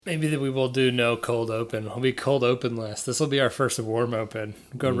Maybe that we will do no cold open. We'll be cold open last. This will be our first warm open.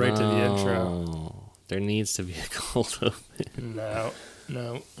 Go right to the intro. There needs to be a cold open.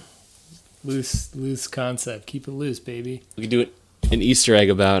 No. Loose concept. Keep it loose, baby. We could do an Easter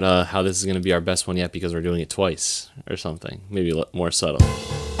egg about how this is going to be our best one yet because we're doing it twice or something. Maybe more subtle.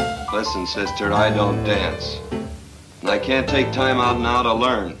 Listen, sister, I don't dance. And I can't take time out now to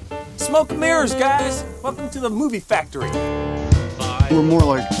learn. Smoke and mirrors, guys. Welcome to the movie factory. We're more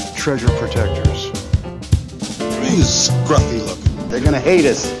like treasure protectors. He's scruffy looking. They're gonna hate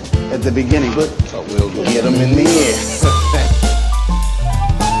us at the beginning, but we'll get them in the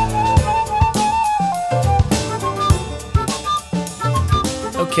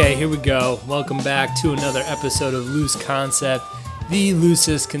end. Okay, here we go. Welcome back to another episode of Loose Concept, the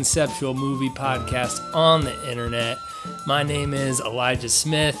loosest conceptual movie podcast on the internet. My name is Elijah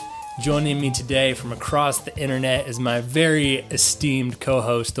Smith. Joining me today from across the internet is my very esteemed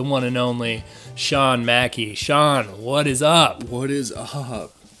co-host, the one and only Sean Mackey. Sean, what is up? What is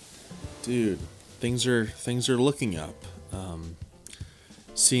up? Dude, things are looking up.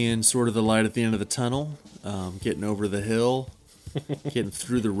 Seeing sort of the light at the end of the tunnel, getting over the hill, getting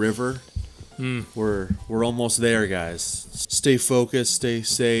through the river. We're almost there, guys. Stay focused, stay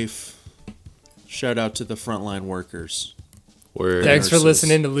safe. Shout out to the frontline workers. Thanks for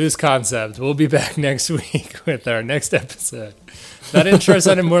listening to Loose Concept. We'll be back next week with our next episode. That intro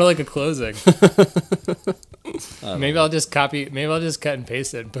sounded more like a closing. Maybe I'll just cut and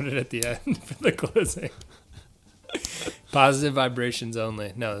paste it and put it at the end for the closing. Positive vibrations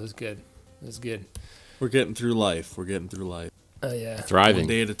only. No, it was good. We're getting through life. Oh, yeah. Thriving. One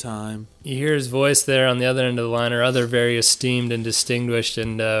day at a time. You hear his voice there on the other end of the line, our other very esteemed and distinguished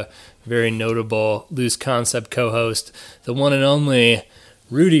and very notable Loose Concept co-host, the one and only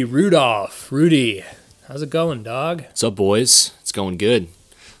Rudy Rudolph. Rudy, how's it going, dog? What's up, boys? It's going good.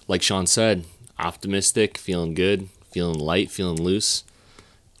 Like Sean said, optimistic, feeling good, feeling light, feeling loose.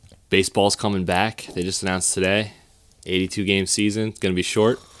 Baseball's coming back. They just announced today. 82-game season. It's going to be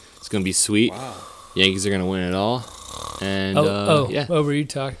short. It's going to be sweet. Wow. Yankees are going to win it all. And yeah. Were you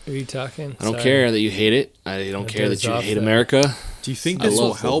talking? I don't care that you hate it. I don't care that you hate America. Do you think this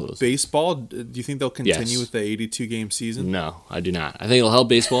will help baseball? Do you think they'll continue with the 82-game season? No, I do not. I think it'll help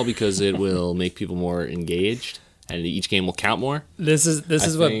baseball because it will make people more engaged, and each game will count more. This is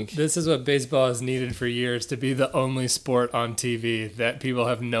what baseball has needed for years, to be the only sport on TV that people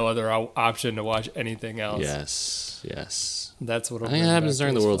have no other option to watch anything else. Yes. That's what I think that happens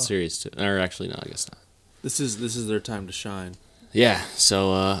during the World Series too. Or actually, no, I guess not. This is their time to shine. Yeah,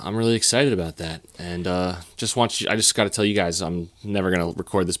 so I'm really excited about that, and I just got to tell you guys, I'm never gonna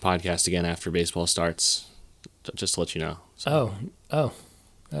record this podcast again after baseball starts. Just to let you know. So. Oh,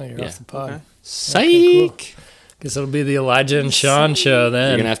 you're off the pod. Okay. Psych. Okay, cool. Guess it'll be the Elijah and Sean show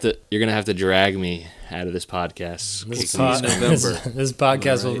then. You're gonna have to drag me out of this podcast. This November. This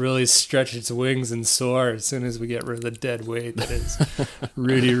podcast will really stretch its wings and soar as soon as we get rid of the dead weight that is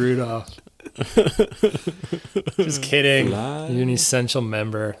Rudy Rudolph. Just kidding. You're an essential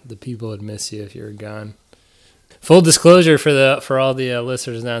member. The people would miss you if you were gone. Full disclosure for all the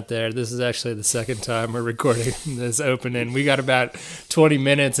listeners out there, this is actually the second time we're recording this opening. We got about 20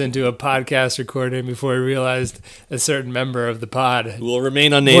 minutes into a podcast recording before we realized a certain member of the pod Who will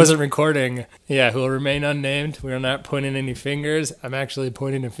remain unnamed. wasn't recording. Yeah, who will remain unnamed. We're not pointing any fingers. I'm actually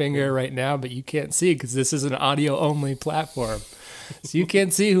pointing a finger right now, but you can't see because this is an audio-only platform. So you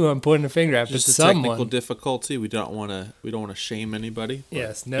can't see who I'm pointing a finger at, Just but a someone. technical difficulty. We don't want to shame anybody.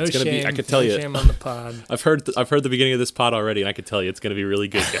 Yes, no It's gonna shame. be- I can tell you. Shame on the pod. I've heard the beginning of this pod already, and I can tell you it's going to be really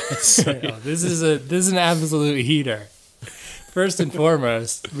good, guys. This is an absolute heater. First and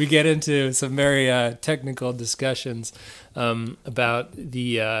foremost, we get into some very technical discussions about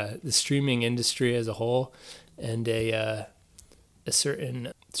the streaming industry as a whole, and a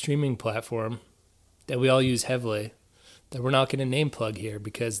certain streaming platform that we all use heavily, that we're not going to name plug here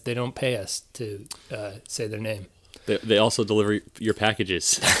because they don't pay us to say their name. They also deliver your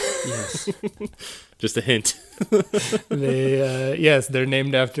packages. Yes. Just a hint. They're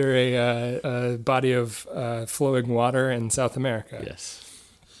named after a body of flowing water in South America. Yes.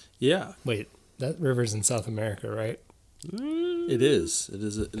 Yeah, Wait, that river's in South America, right? it is. It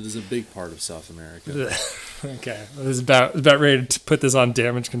is a big part of South America. Okay, I was about ready to put this on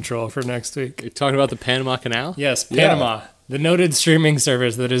damage control for next week. You're talking about the Panama Canal? Yes, Panama, the noted streaming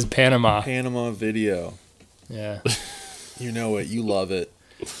service that is Panama. Panama Video. Yeah, You know it. You love it.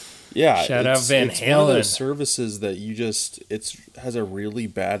 Yeah. Shout out Van It's one of those Halen. services that it has a really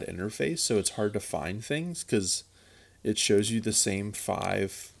bad interface, so it's hard to find things because it shows you the same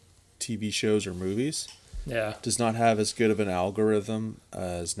 5 TV shows or movies. Yeah. Does not have as good of an algorithm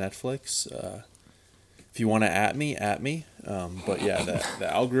as Netflix. If you want to at me. But yeah,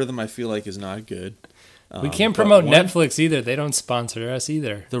 the algorithm I feel like is not good. We can't promote Netflix either. They don't sponsor us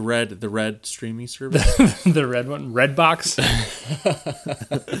either. The red streaming service. The red one, Redbox.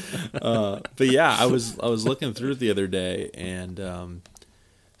 But yeah, I was looking through it the other day and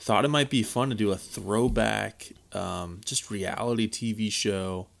thought it might be fun to do a throwback, just reality TV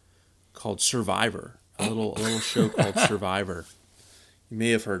show called Survivor. A little show called Survivor. You may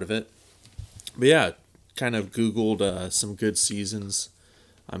have heard of it. But yeah, kind of Googled some good seasons.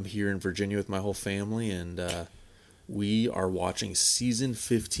 I'm here in Virginia with my whole family, and we are watching season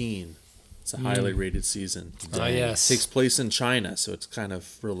 15. It's a highly rated season. Oh, yes. It takes place in China, so it kind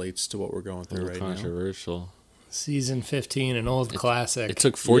of relates to what we're going through right now. Controversial. Season 15, an old classic. It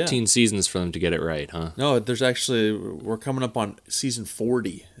took 14 seasons for them to get it right, huh? No, we're coming up on season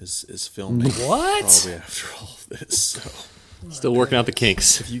 40 is filming. What? Probably after all of this. So. Still working out the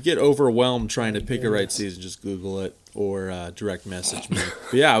kinks. If you get overwhelmed trying to pick a right season, just Google it or direct message me.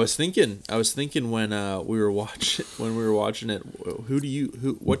 But yeah, I was thinking when we were watching it,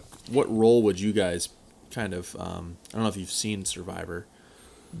 what role would you guys kind of I don't know if you've seen Survivor,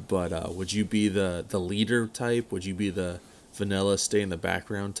 but would you be the leader type? Would you be the vanilla stay in the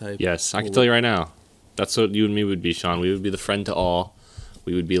background type? Yes, I can tell you right now. That's what you and me would be, Sean. We would be the friend to all.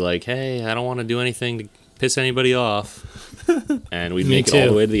 We would be like, hey, I don't want to do anything to piss anybody off. And we'd make it all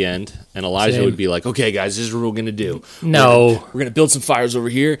the way to the end. And Elijah would be like, okay, guys, this is what we're going to do. No. We're going to build some fires over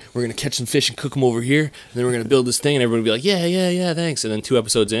here. We're going to catch some fish and cook them over here. And then we're going to build this thing. And everybody would be like, yeah, thanks. And then 2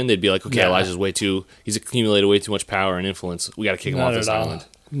 episodes in, they'd be like, okay, Elijah's he's accumulated way too much power and influence. We got to kick him off this island.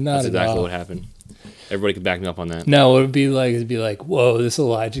 That's exactly what happened. Everybody could back me up on that. No, it'd be like, whoa, this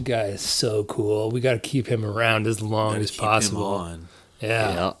Elijah guy is so cool. We got to keep him around as long as possible.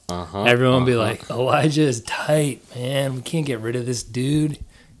 Yeah. Everyone would be like, Elijah is tight, man. We can't get rid of this dude.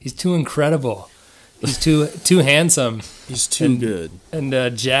 He's too incredible. He's too handsome. He's too good.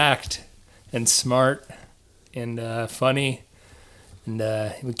 And jacked and smart and funny. And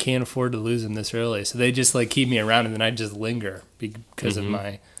we can't afford to lose him this early. So they just keep me around, and then I just linger because of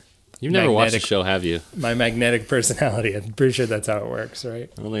my You've never watched the show, have you? My magnetic personality. I'm pretty sure that's how it works,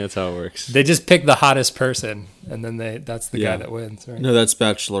 right? I don't think that's how it works. They just pick the hottest person, and then that's the guy that wins, right? No, that's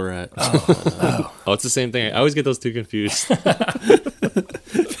Bachelorette. Oh, it's the same thing. I always get those two confused.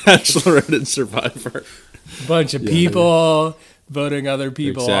 Bachelorette and Survivor. Bunch of people voting other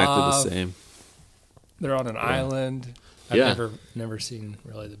people exactly off. The same. They're on an island. I've never seen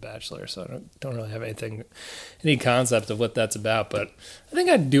really The Bachelor, so I don't really have any concept of what that's about. But I think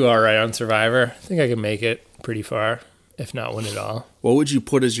I'd do all right on Survivor. I think I can make it pretty far, if not win it all. What would you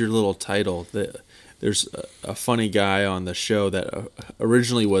put as your little title? There's a funny guy on the show that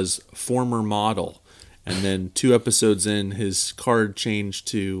originally was former model, and then 2 episodes in, his card changed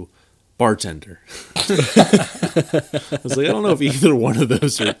to bartender. I was like, I don't know if either one of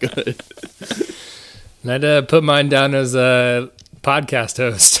those are good. And I'd put mine down as a podcast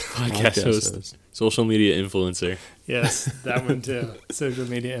host. Podcast host. Social media influencer. Yes, that one too. Social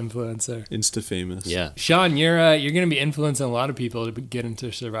media influencer. Insta famous. Yeah. Sean, you're going to be influencing a lot of people to get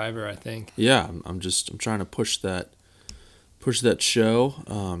into Survivor, I think. Yeah, I'm trying to push that show.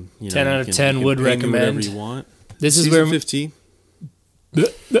 10 out of 10 would recommend. Whatever you want. This is Season where 15.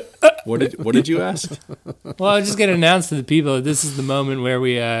 What did you ask? Well, I was just going to announce to the people that this is the moment where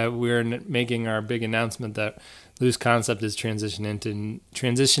we're making our big announcement that Loose Concept is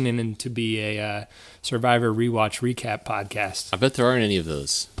transitioning into be a Survivor rewatch recap podcast. I bet there aren't any of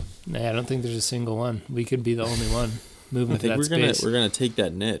those. Nah, I don't think there's a single one. We could be the only one moving to that space. We're gonna take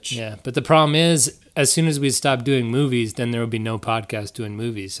that niche. Yeah, but the problem is, as soon as we stop doing movies, then there will be no podcast doing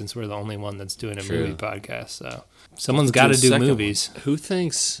movies, since we're the only one that's doing a movie podcast. So someone's got to do movies. Who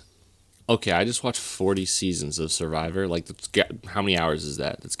thinks? Okay, I just watched 40 seasons of Survivor. How many hours is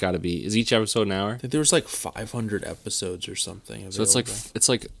that? It's got to be. Is each episode an hour? I think there was 500 episodes or something. So it's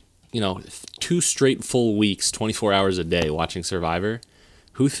like 2 straight full weeks, 24 hours a day watching Survivor.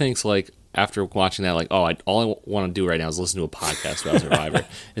 Who thinks after watching that all I want to do right now is listen to a podcast about Survivor?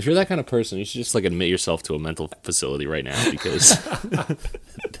 If you're that kind of person, you should just admit yourself to a mental facility right now, because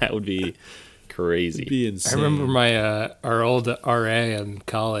that would be crazy. Be insane. I remember our old RA in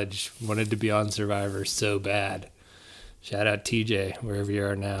college wanted to be on Survivor so bad. Shout out TJ, wherever you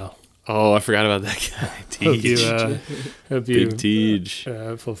are now. Oh, I forgot about that guy. Hope you Big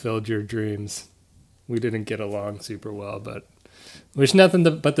Tej. fulfilled your dreams. We didn't get along super well, but wish nothing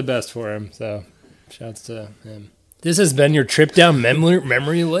but the best for him. So, shouts to him. This has been your trip down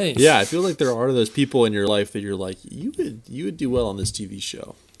memory lane. Yeah, I feel like there are those people in your life that you're like, you would do well on this TV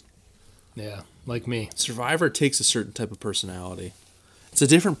show. Yeah, like me. Survivor takes a certain type of personality. It's a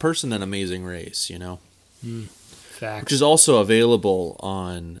different person than Amazing Race, you know? Facts. Which is also available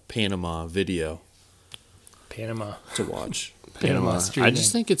on Panama Video Panama. to watch. Panama I streaming.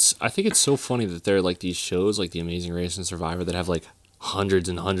 just think it's so funny that there are like these shows like The Amazing Race and Survivor that have like hundreds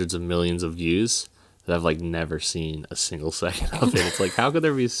and hundreds of millions of views that I've like never seen a single second of it. It's like, how could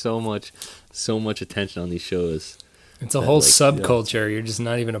there be so much attention on these shows? It's a whole like, subculture you're just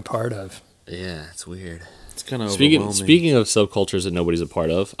not even a part of. Yeah, it's weird. It's kind of Speaking of subcultures that nobody's a part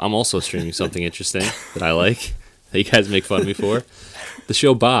of, I'm also streaming something interesting that I like that you guys make fun of me for. The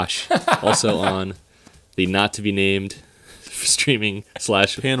show Bosch, also on the not to be named streaming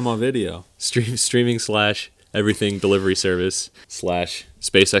slash Panama Video. streaming slash everything delivery service slash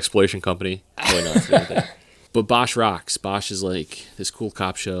space exploration company. Really not the same thing. But Bosch rocks. Bosch is like this cool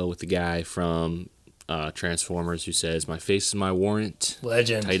cop show with the guy from Transformers who says, "My face is my warrant."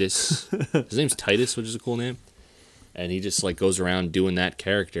 Legend. Titus. His name's Titus, which is a cool name. And he just like goes around doing that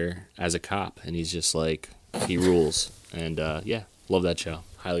character as a cop, and he's just like, he rules. And yeah, love that show.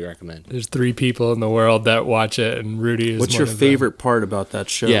 Highly recommend. There's 3 people in the world that watch it, and Rudy is What's one your of them. favorite part about that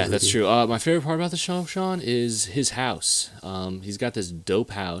show? Yeah, that's Rudy? true. My favorite part about the show, Sean, is his house. He's got this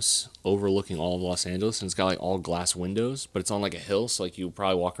dope house overlooking all of Los Angeles, and it's got like all glass windows, but it's on like a hill, so like you would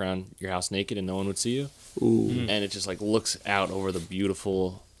probably walk around your house naked and no one would see you. Ooh. And it just like looks out over the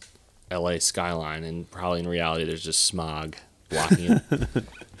beautiful LA skyline, and probably in reality there's just smog blocking it.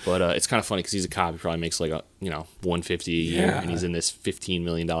 But it's kind of funny because he's a cop. He probably makes like $150 a year, Yeah. and he's in this $15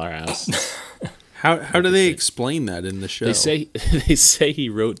 million house. How do they explain that in the show? They say he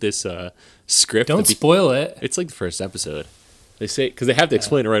wrote this script. Don't spoil it. It's like the first episode. They say, because they have to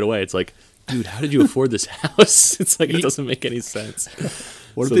explain it right away. It's like, dude, how did you afford this house? It's like, it doesn't make any sense.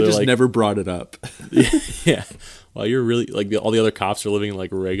 What if So they they're just like- never brought it up? Yeah. Well, you're really, like, all the other cops are living in, like,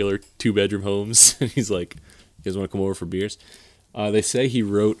 regular 2-bedroom homes. And he's like, you guys want to come over for beers? They say he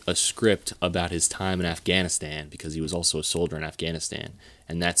wrote a script about his time in Afghanistan because he was also a soldier in Afghanistan.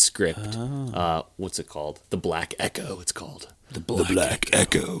 And that script, what's it called? The Black Echo, it's called. The Black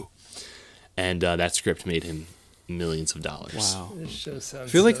Echo. And that script made him millions of dollars. Wow. This show I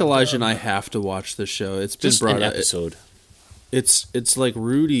sounds feel like so Elijah dumb. and I have to watch this show. It's been Just brought an up. episode. It's like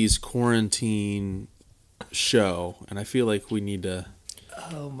Rudy's quarantine show, and I feel like we need to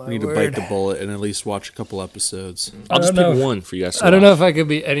Oh my bite word. the bullet and at least watch a couple episodes. I'll just don't pick know. one for you guys to I don't know watch. if I could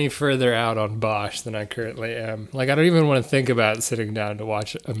be any further out on Bosch than I currently am. Like, I don't even want to think about sitting down to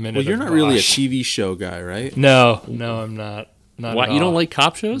watch a minute. Well, you're of not really a Bosch. TV show guy, right? No, I'm not. Not Why, at you don't all. like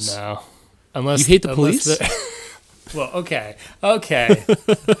cop shows? No, unless You hate the unless police? well, okay.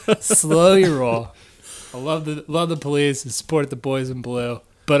 Slow your roll. I love the police and support the boys in blue.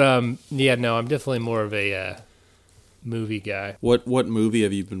 But yeah, no, I'm definitely more of a movie guy. What movie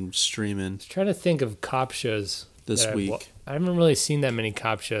have you been streaming? Trying to think of cop shows This that week. I haven't really seen that many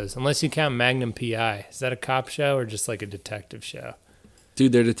cop shows, unless you count Magnum PI. Is that a cop show or just like a detective show?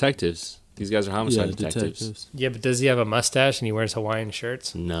 Dude, they're detectives. These guys are homicide detectives. Yeah, but does he have a mustache and he wears Hawaiian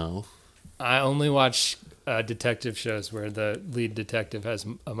shirts? No. I only watch detective shows where the lead detective has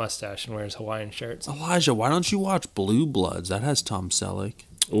a mustache and wears Hawaiian shirts. Elijah, why don't you watch Blue Bloods? That has Tom Selleck.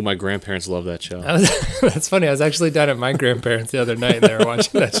 Oh, my grandparents love that show. That's funny. I was actually down at my grandparents the other night and they were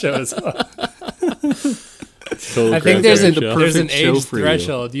watching that show as well. Total I think there's an grandparent show. age show for you.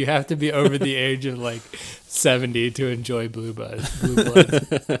 threshold. You have to be over the age of like 70 to enjoy Blue Bloods.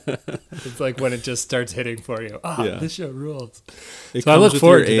 It's like when it just starts hitting for you. Yeah. This show rules. It So I comes look with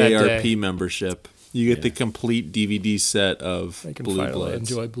forward your to that AARP day. membership. You get the complete DVD set of I can Blue finally Bloods.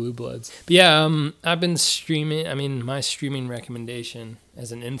 enjoy Blue Bloods. But yeah, I've been streaming. I mean, my streaming recommendation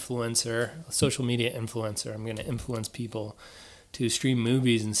as an influencer, a social media influencer, I'm going to influence people to stream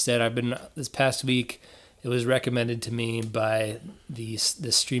movies instead. I've been, this past week, it was recommended to me by the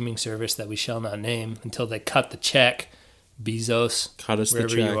streaming service that we shall not name until they cut the check. Bezos, Cut us the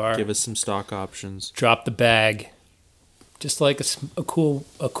wherever you check. are. Give us some stock options. drop the bag. Just like a cool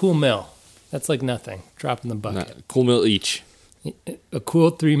mill. That's like nothing. Drop in the bucket. Cool meal each. A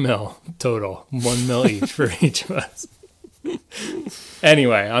cool $3 million total, $1 million each for each of us.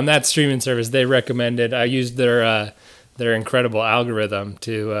 Anyway, on that streaming service, they recommended. I used their incredible algorithm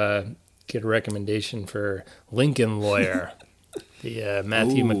to get a recommendation for Lincoln Lawyer, the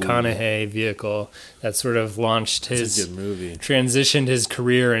Matthew McConaughey vehicle that sort of launched It's a his good movie. transitioned his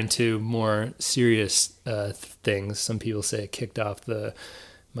career into more serious things. Some people say it kicked off the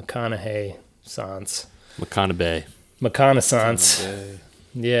McConaughey sans. McConaughey. McConaissance.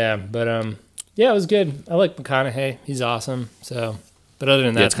 Yeah, but yeah, it was good. I like McConaughey. He's awesome. So, but other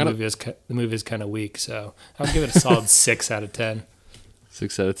than that, it's the movie is kind of weak. So I'll give it a solid 6 out of 10.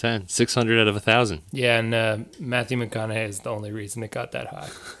 6 out of 10. 600 out of 1,000. Yeah, and Matthew McConaughey is the only reason it got that high.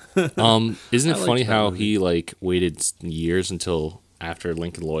 Isn't it funny that how movie. he like waited years until after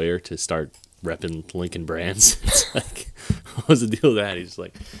Lincoln Lawyer to start repping Lincoln brands? It's like, what was the deal with that? He's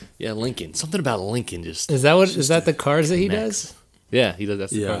like, yeah, Lincoln. Something about Lincoln just. Is that the cars that he does? Yeah, he does.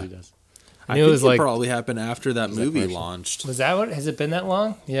 That's the Yeah. cars he does. I knew it was like, probably happened after that movie launched. was that what, has it been that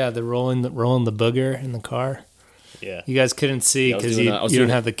long? Yeah, the rolling the booger in the car. Yeah. You guys couldn't see Yeah, I was because doing you that. I was don't doing-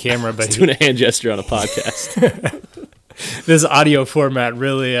 have the camera, but Doing a hand gesture on a podcast. this audio format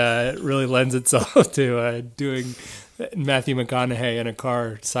really lends itself to doing Matthew McConaughey in a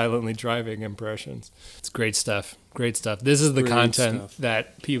car silently driving impressions. It's great stuff. Great stuff. This is the Great content stuff.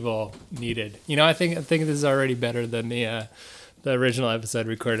 that people needed. You know, I think this is already better than the original episode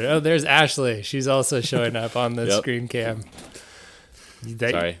recorded. Oh, there's Ashley. She's also showing up on the Yep. screen cam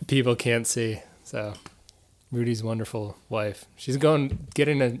that Sorry. people can't see. So Rudy's wonderful wife. She's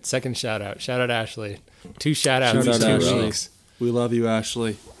getting a second shout out. Shout out Ashley. 2 shout outs Shout out in 2 Ashley. weeks. We love you,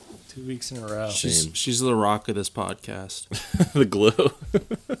 Ashley. 2 weeks in a row. She's the rock of this podcast. The glue.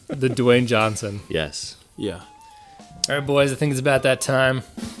 The Dwayne Johnson. Yes. Yeah. All right, boys. I think it's about that time.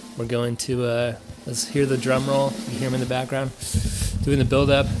 We're going to let's hear the drum roll. You hear him in the background doing the build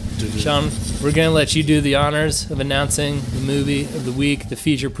up. Sean, we're going to let you do the honors of announcing the movie of the week, the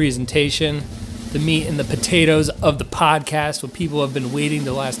feature presentation, the meat and the potatoes of the podcast. What people have been waiting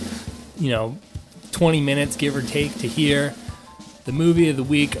the last 20 minutes, give or take, to hear. The movie of the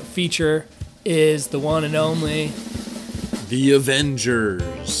week feature is the one and only The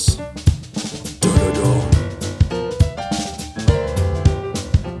Avengers.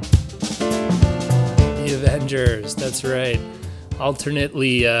 The Avengers. That's right.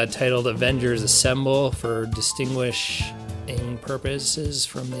 Alternately titled Avengers Assemble for distinguishing purposes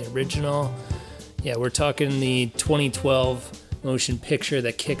from the original. Yeah, we're talking the 2012 motion picture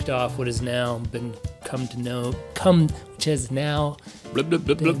that kicked off what has now been which has now Blub, blub,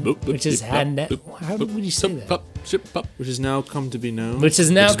 blub, blub, blub, which has blub, had blub, how would you say that? Pop, ship, pop. Which has now come to be known. Which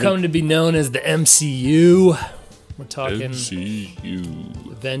has now come to be known as the MCU. We're talking MCU.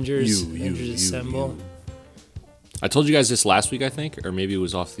 Avengers You. Assemble. I told you guys this last week, I think, or maybe it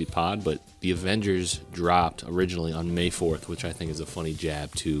was off the pod, but the Avengers dropped originally on May 4th, which I think is a funny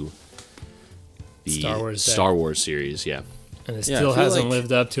jab to the Star Wars Day. Star Wars series. Yeah. And it Yeah, I still feel hasn't like-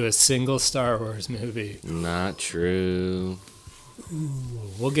 lived up to a single Star Wars movie. Not true.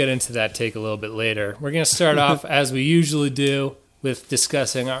 We'll get into that take a little bit later. We're going to start off, as we usually do, with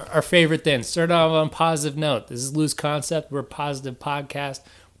discussing our favorite things. Start off on a positive note. This is Loose Concept. We're a positive podcast.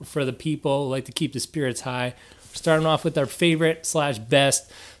 We're for the people who like to keep the spirits high. We're starting off with our favorite /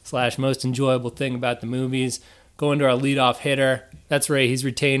 best / most enjoyable thing about the movies. Going to our leadoff hitter. That's right. He's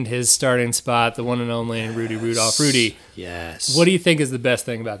retained his starting spot, the one and only Rudy Rudolph. Rudy, Yes. what do you think is the best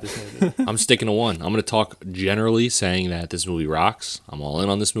thing about this movie? I'm sticking to one. I'm going to talk generally saying that this movie rocks. I'm all in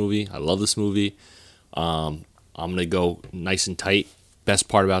on this movie. I love this movie. I'm going to go nice and tight. Best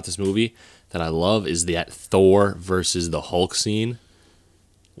part about this movie that I love is that Thor versus the Hulk scene,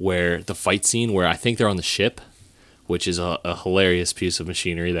 where the fight scene where I think they're on the ship, which is a hilarious piece of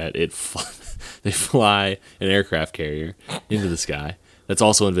machinery that they fly an aircraft carrier into the sky that's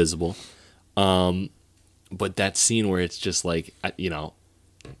also invisible. But that scene where it's just like, to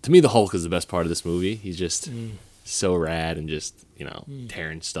me, the Hulk is the best part of this movie. He's just so rad and just,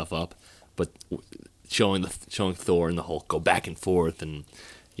 tearing stuff up. But showing Thor and the Hulk go back and forth and,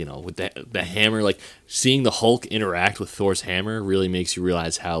 with the hammer, like seeing the Hulk interact with Thor's hammer really makes you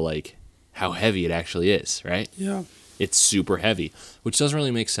realize how heavy it actually is, right? Yeah. It's super heavy, which doesn't really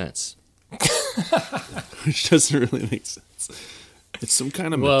make sense. Which doesn't really make sense. It's some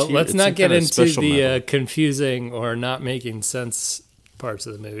kind of Well, material. let's it's not some get kind of into special the metal. confusing or not making sense parts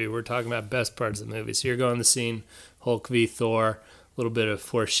of the movie. We're talking about best parts of the movie. So you're going to scene Hulk v. Thor, a little bit of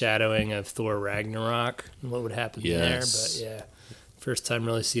foreshadowing of Thor Ragnarok and what would happen there. Yes. But yeah, first time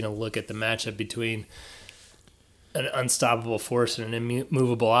really seeing a look at the matchup between an unstoppable force and an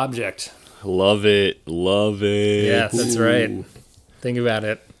immovable object. Love it. Love it. Yeah, that's right. Think about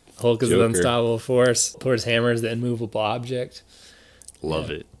it. Hulk is the Joker. unstoppable force. Thor's hammer is the immovable object. Love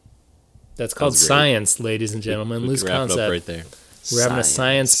it. That's called That's great. science, ladies and gentlemen. We Loose can wrap it concept. up right there. We're having a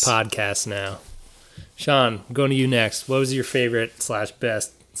science podcast now. Sean, I'm going to you next. What was your favorite /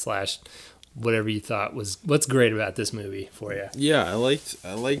 best / whatever you thought was what's great about this movie for you? Yeah, I liked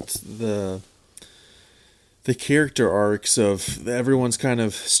the character arcs of everyone's kind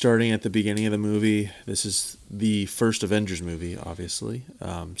of starting at the beginning of the movie. This is the first Avengers movie, obviously.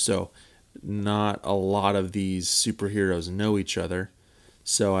 So not a lot of these superheroes know each other.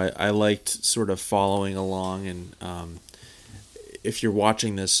 So I liked sort of following along, and if you're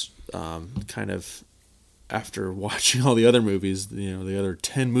watching this kind of after watching all the other movies, the other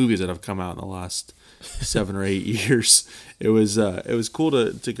 10 movies that have come out in the last 7 or 8 years, it was cool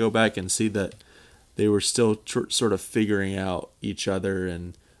to go back and see that they were still sort of figuring out each other.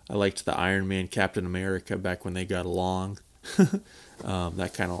 And I liked the Iron Man, Captain America back when they got along.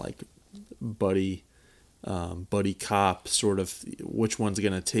 That kind of like buddy cop sort of, which one's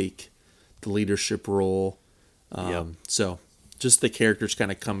going to take the leadership role. So just the characters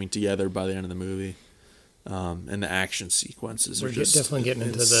kind of coming together by the end of the movie. And the action sequences are just definitely getting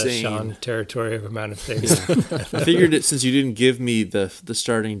into insane. the Sean territory of amount of things. I figured it, since you didn't give me the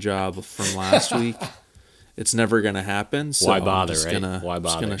starting job from last week, it's never going to happen. So Why bother, I'm right? Why bother?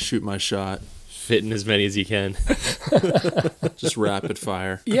 Just going to shoot my shot. Fitting as many as you can. Just rapid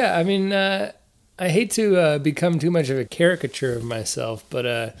fire. Yeah, I mean, I hate to become too much of a caricature of myself,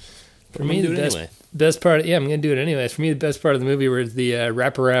 but for me, the best part, I'm going to do it anyways. For me, the best part of the movie were the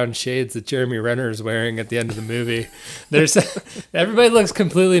wraparound shades that Jeremy Renner is wearing at the end of the movie. Everybody looks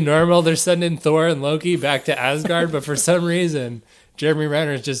completely normal. They're sending Thor and Loki back to Asgard, but for some reason, Jeremy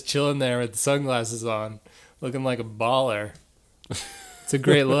Renner is just chilling there with the sunglasses on, looking like a baller. It's a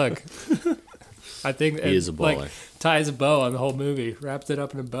great look. I think he is a baller. Like, ties a bow on the whole movie, wraps it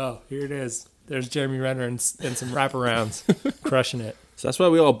up in a bow. Here it is. There's Jeremy Renner and some wraparounds, crushing it. So that's why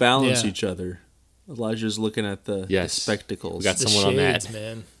we all balance each other. Elijah's looking at the spectacles. We got the someone shades, on that,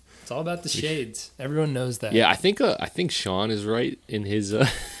 man. It's all about the shades. Everyone knows that. Yeah, I think Sean is right in his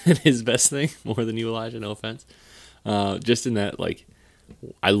in his best thing more than you, Elijah. No offense. Just in that, like,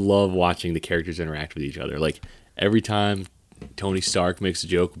 I love watching the characters interact with each other. Like every time Tony Stark makes a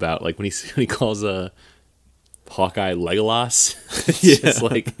joke about, like, when he calls Hawkeye Legolas,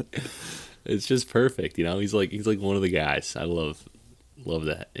 it's just perfect. He's like one of the guys. I love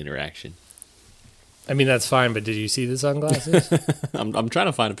that interaction. I mean, that's fine, but did you see the sunglasses? I'm trying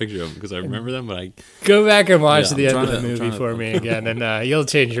to find a picture of them because I remember them, but I go back and watch the I'm end of the trying to- movie for me again, and you'll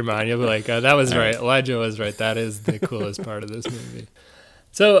change your mind. You'll be like, "Oh, that was right. Elijah was right. That is the coolest part of this movie."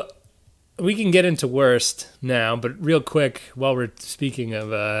 So we can get into worst now, but real quick, while we're speaking of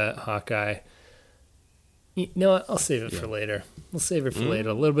Hawkeye, what? I'll save it for later. We'll save it for later.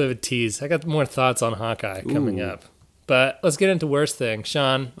 A little bit of a tease. I got more thoughts on Hawkeye coming up. But let's get into worst thing.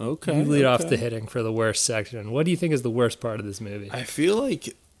 Sean, you lead off the hitting for the worst section. What do you think is the worst part of this movie? I feel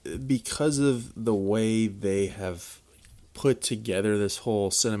like because of the way they have put together this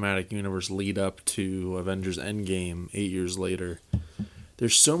whole cinematic universe lead up to Avengers Endgame 8 years later,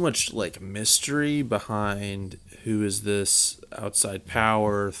 there's so much like mystery behind who is this outside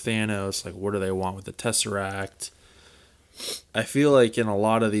power, Thanos, like what do they want with the Tesseract. I feel like in a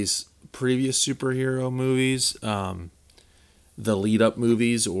lot of these previous superhero movies, the lead up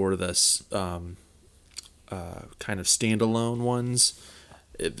movies or the kind of standalone ones,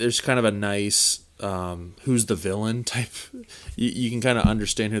 there's kind of a nice who's the villain type. You can kind of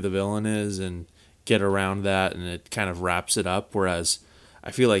understand who the villain is and get around that, and it kind of wraps it up. Whereas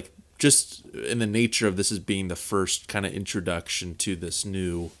I feel like just in the nature of this as being the first kind of introduction to this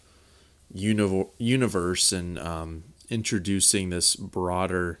new universe and introducing this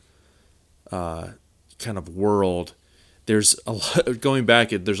broader kind of world, there's a lot going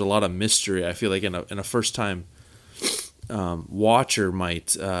back. There's a lot of mystery. I feel like in a first time watcher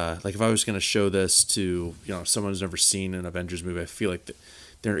might like if I was going to show this to someone who's never seen an Avengers movie, I feel like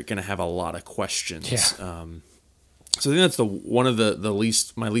they're going to have a lot of questions. Yeah. So I think that's one of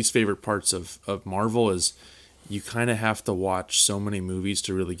my least favorite parts of Marvel is you kind of have to watch so many movies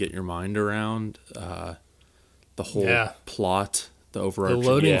to really get your mind around the whole plot. The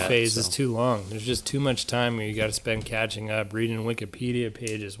loading phase is too long. There's just too much time where you got to spend catching up, reading Wikipedia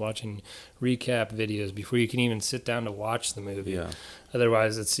pages, watching recap videos before you can even sit down to watch the movie. Yeah.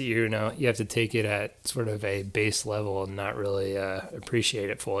 Otherwise, it's you have to take it at sort of a base level and not really appreciate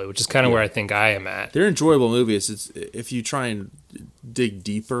it fully, which is kind of where I think I am at. They're enjoyable movies. It's if you try and dig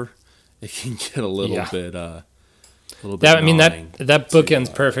deeper, it can get a little bit. That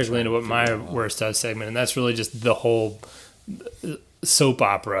bookends perfectly into what my worst does segment, and that's really just the whole soap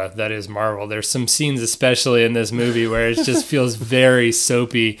opera that is Marvel. There's some scenes, especially in this movie, where it just feels very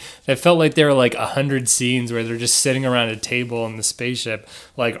soapy. It felt like there were like 100 scenes where they're just sitting around a table in the spaceship,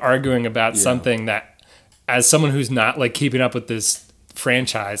 like arguing about something that, as someone who's not like keeping up with this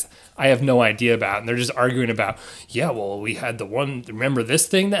franchise, I have no idea about. And they're just arguing about, we had remember this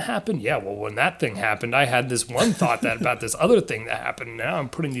thing that happened? Yeah, well, when that thing happened, I had this one thought about this other thing that happened. Now I'm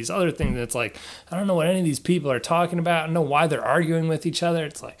putting these other things. It's like, I don't know what any of these people are talking about. I don't know why they're arguing with each other.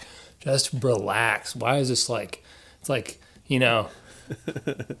 It's like, just relax. Why is this like, it's like,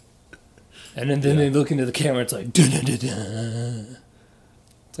 And then they look into the camera. It's like, dun-dun-dun-dun.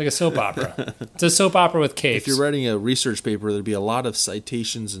 It's like a soap opera. It's a soap opera with capes. If you're writing a research paper, there'd be a lot of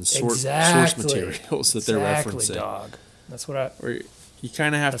citations and source materials that they're referencing. Dog. That's what I. Or you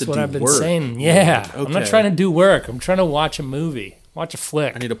kind of have to do work. That's what I've been saying. Yeah. Okay. I'm not trying to do work. I'm trying to watch a movie. Watch a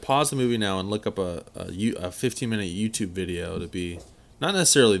flick. I need to pause the movie now and look up a 15-minute YouTube video to be not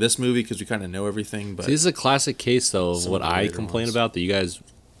necessarily this movie because we kind of know everything, but this is a classic case though of what I complain ones. about that you guys,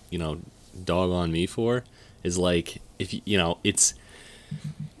 dog on me for is like if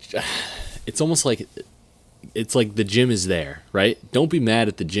it's almost like it's like the gym is there, right? Don't be mad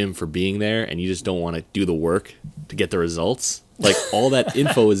at the gym for being there and you just don't want to do the work to get the results. Like all that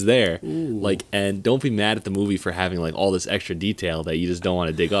info is there. Like, and don't be mad at the movie for having like all this extra detail that you just don't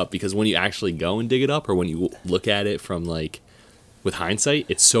want to dig up, because when you actually go and dig it up or when you look at it from like with hindsight,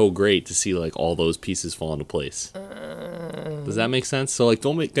 it's so great to see like all those pieces fall into place. Does that make sense? So like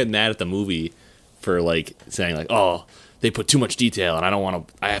don't get mad at the movie for like saying like, oh, they put too much detail and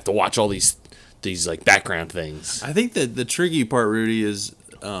I have to watch all these like background things. I think that the tricky part, Rudy, is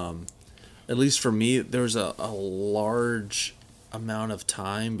at least for me, there's a large amount of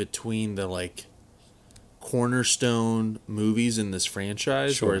time between the like cornerstone movies in this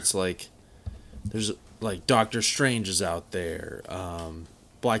franchise where it's like there's like Doctor Strange is out there,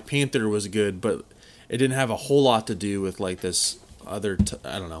 Black Panther was good, but it didn't have a whole lot to do with like this other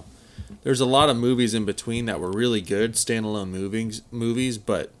I don't know. There's a lot of movies in between that were really good standalone movies,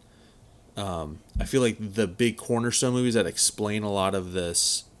 but I feel like the big cornerstone movies that explain a lot of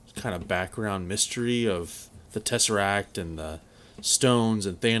this kind of background mystery of the Tesseract and the stones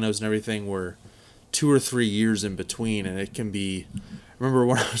and Thanos and everything were 2 or 3 years in between, and it can be. I remember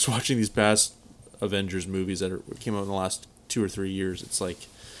when I was watching these past Avengers movies that came out in the last 2 or 3 years, it's like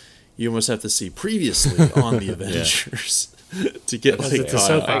you almost have to see previously on the Avengers to get like caught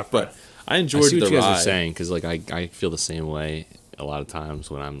up. But I enjoyed see what the you guys ride. are saying, because like I feel the same way a lot of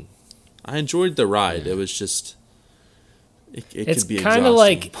times when I enjoyed the ride. It was just It's could be kind of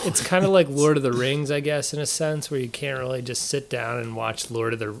exhausting. like it's kind of like Lord of the Rings, I guess, in a sense, where you can't really just sit down and watch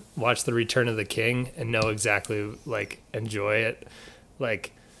the Return of the King and know exactly like enjoy it,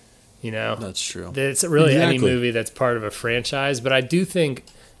 like That's true. It's really any Exactly. movie that's part of a franchise. But I think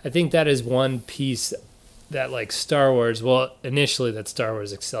that is one piece that like Star Wars. Well, initially that Star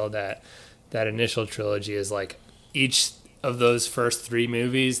Wars excelled at. That initial trilogy is like each of those first 3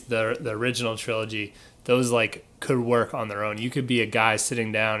 movies, the original trilogy, those like could work on their own. You could be a guy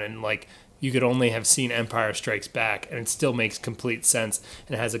sitting down and like you could only have seen Empire Strikes Back and it still makes complete sense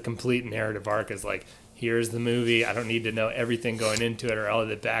and has a complete narrative arc as like, here's the movie. I don't need to know everything going into it or all of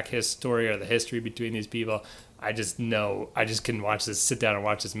the back story or the history between these people. I just can sit down and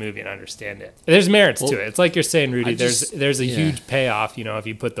watch this movie and understand it. There's merits to it. It's like you're saying, Rudy, there's a huge payoff, if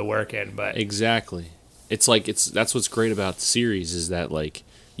you put the work in, but exactly. It's like that's what's great about the series is that like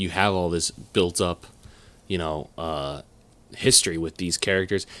you have all this built up, history with these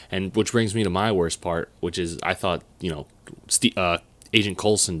characters, and which brings me to my worst part, which is I thought Agent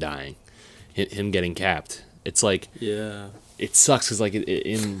Coulson dying, him getting capped. It's like it sucks because like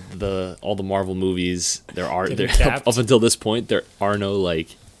in all the Marvel movies up until this point there are no like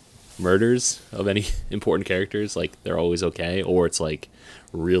murders of any important characters. Like they're always okay, or it's like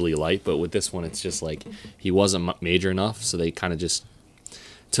really light. But with this one, it's just like he wasn't major enough, so they kind of just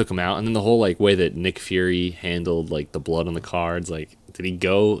took him out. And then the whole like way that Nick Fury handled like the blood on the cards, like did he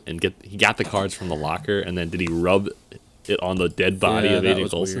go and he got the cards from the locker and then did he rub it on the dead body of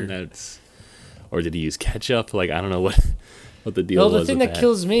Agent Coulson? Or did he use ketchup? Like I don't know what the deal was. Well, the thing with that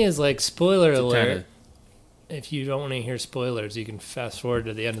kills me is like spoiler alert. If you don't want to hear spoilers, you can fast forward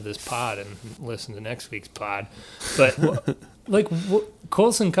to the end of this pod and listen to next week's pod. But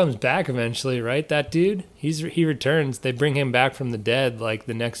Coulson comes back eventually, right? That dude, he returns. They bring him back from the dead, like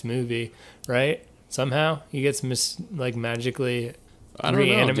the next movie, right? Somehow he gets magically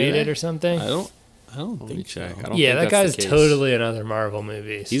reanimated or something. I don't think so. That guy's totally in other Marvel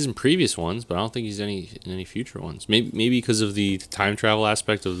movies. He's in previous ones, but I don't think he's in any future ones. Maybe because of the time travel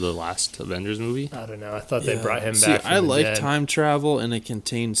aspect of the last Avengers movie. I don't know. I thought they brought him back. I like time travel in a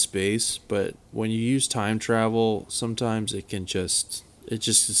contained space, but when you use time travel, sometimes it just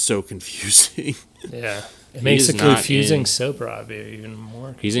is so confusing. Yeah, it makes a confusing soap opera even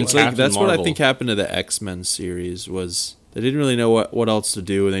more. He's in Captain That's Marvel. What I think happened to the X-Men series was. They didn't really know what else to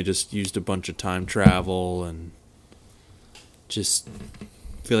do, and they just used a bunch of time travel, and just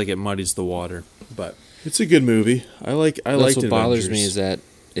feel like it muddies the water. But it's a good movie. I like. That's what bothers me is that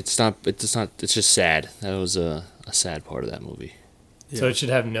it's just sad. That was a sad part of that movie. So it should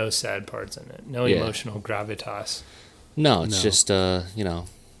have no sad parts in it. No emotional gravitas. No, it's just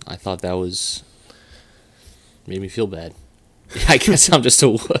I thought that made me feel bad. I guess I'm just a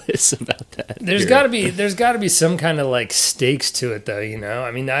wuss about that. There's got to be some kind of like stakes to it, though. You know,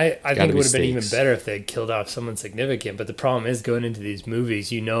 I mean, I think it would have been even better if they killed off someone significant. But the problem is, going into these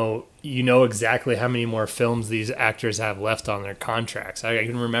movies, you know exactly how many more films these actors have left on their contracts. I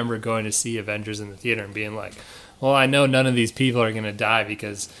can remember going to see Avengers in the theater and being like, well, I know none of these people are going to die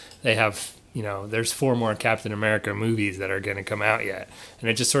because they have, you know, there's 4 more Captain America movies that are going to come out yet, and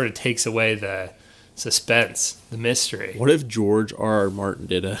it just sort of takes away the suspense, the mystery. What if George R.R. Martin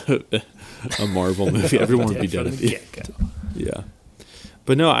did a Marvel movie? Everyone would be dead at the end. Yeah.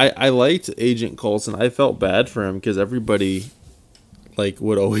 But no, I liked Agent Coulson. I felt bad for him because everybody like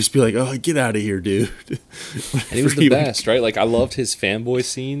would always be like, "Oh, get out of here, dude." And he was the best, right? Like I loved his fanboy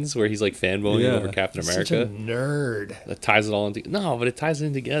scenes where he's like fanboying over Captain America. Such a nerd. That ties it all in. No, but it ties it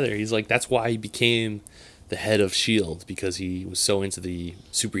in together. He's like, that's why he became the head of S.H.I.E.L.D. because he was so into the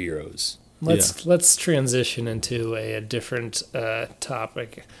superheroes. Let's transition into a different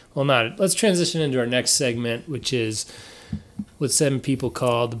topic. Well, let's transition into our next segment, which is what some people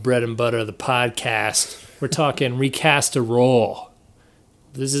call the bread and butter of the podcast. We're talking recast a role.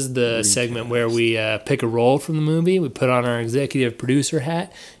 This is the segment where we pick a role from the movie, we put on our executive producer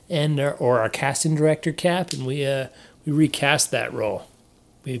hat and or our casting director cap, and we recast that role.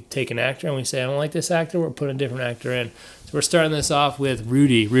 We take an actor and we say, I don't like this actor, we're putting a different actor in. So we're starting this off with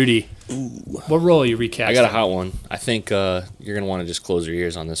Rudy. Rudy, what role are you recasting? I got a hot one. I think you're going to want to just close your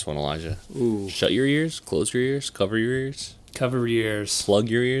ears on this one, Elijah. Ooh. Shut your ears, close your ears, cover your ears. Cover your ears. Plug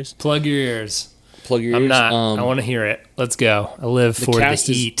your ears. Plug your ears. Plug your ears. I'm not. I want to hear it. Let's go. I live for the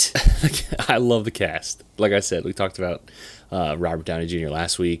heat. I love the cast. Like I said, we talked about Robert Downey Jr.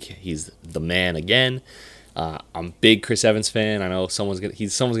 last week. He's the man again. I'm a big Chris Evans fan. I know someone's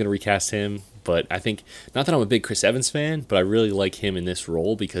gonna recast him, but I think not that I'm a big Chris Evans fan, but I really like him in this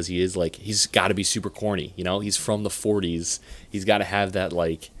role because he's got to be super corny. You know, he's from the 40s. He's got to have that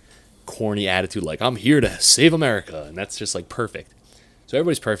like corny attitude, like I'm here to save America, and that's just like perfect. So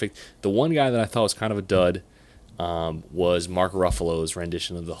everybody's perfect. The one guy that I thought was kind of a dud was Mark Ruffalo's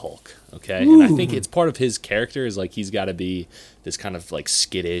rendition of the Hulk. Okay, and I think it's part of his character is like he's got to be this kind of like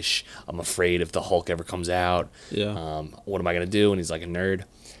skittish. I'm afraid if the Hulk ever comes out, what am I gonna do? And he's like a nerd.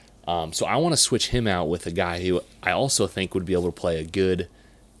 So I want to switch him out with a guy who I also think would be able to play a good,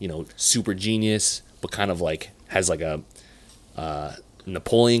 super genius, but kind of like has like a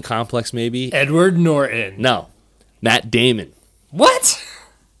Napoleon complex maybe. Edward Norton. No, Matt Damon. What?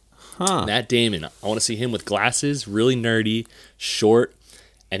 Huh. Matt Damon. I want to see him with glasses, really nerdy, short,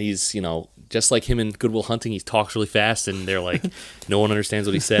 and he's, just like him in Good Will Hunting, he talks really fast, and they're like, no one understands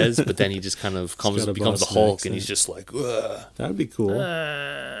what he says, but then he just kind of becomes the Hulk, accent. And he's just like, ugh. That'd be cool.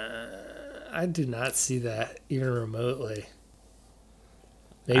 I do not see that even remotely.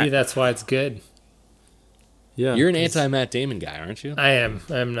 Maybe that's why it's good. Yeah, you're an anti-Matt Damon guy, aren't you? I am.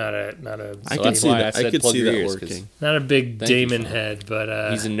 I'm not a. I could see that. I could see that working. Not a big Damon head,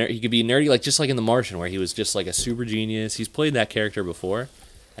 but he's a nerd. He could be nerdy, like just like in The Martian, where he was just like a super genius. He's played that character before,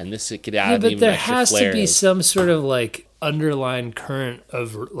 and this could add even there extra has flair to be some sort of like underlying current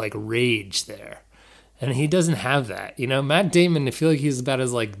of like rage there, and he doesn't have that. Matt Damon, I feel like he's about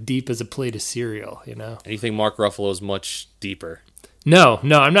as like deep as a plate of cereal. And you think Mark Ruffalo is much deeper? No,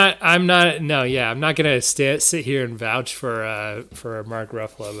 I'm not. I'm not gonna sit here and vouch for Mark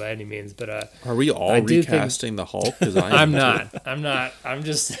Ruffalo by any means. But are we all recasting the Hulk? I'm not. I'm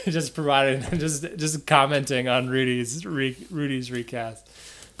just providing, just commenting on Rudy's recast.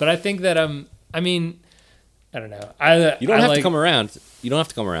 But I think that I don't know. You don't have to come around. You don't have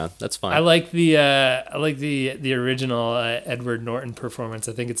to come around. That's fine. I like the original Edward Norton performance.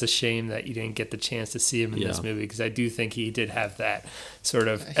 I think it's a shame that you didn't get the chance to see him in this movie because I do think he did have that sort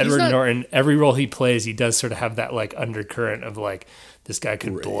of Norton. Every role he plays, he does sort of have that like undercurrent of like this guy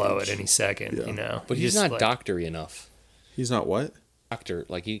could blow at any second. But he's not doctor-y enough. He's not what? Doctor.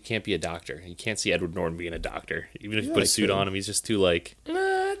 Like he can't be a doctor. You can't see Edward Norton being a doctor. Even if you put a suit on him, he's just too like.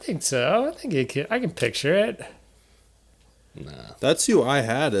 I think so. I think I can picture it. No. That's who I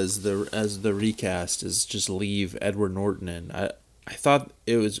had as the recast is just leave Edward Norton in. I thought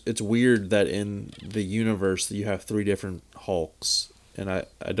it's weird that in the universe that you have 3 different Hulks, and I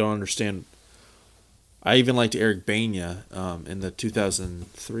don't understand. I even liked Eric Bana in the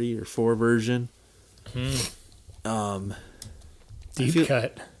 2003 or 4 version. Deep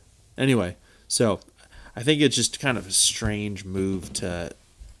cut. Anyway, so I think it's just kind of a strange move to,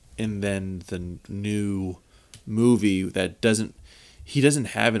 and then the new movie that doesn't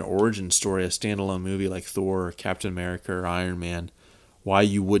have an origin story, a standalone movie like Thor or Captain America or Iron Man, why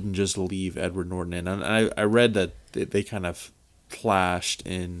you wouldn't just leave Edward Norton in. And I read that they kind of clashed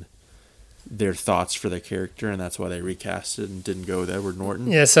in their thoughts for the character, and that's why they recasted and didn't go with Edward Norton.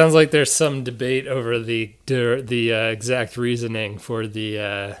 Yeah, it sounds like there's some debate over the exact reasoning for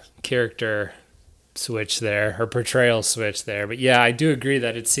the character switch there, or portrayal switch there. But yeah, I do agree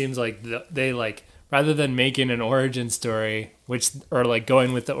that it seems like they like, rather than making an origin story, or like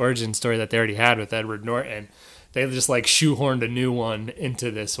going with the origin story that they already had with Edward Norton, they just like shoehorned a new one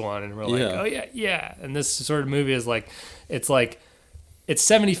into this one, and we're like, oh yeah. And this sort of movie is like, it's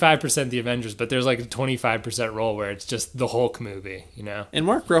 75% the Avengers, but there's like a 25% role where it's just the Hulk movie, you know. And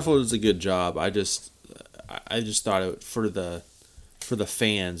Mark Ruffalo does a good job. I just thought for the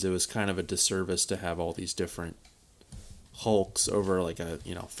fans, it was kind of a disservice to have all these different Hulks over like a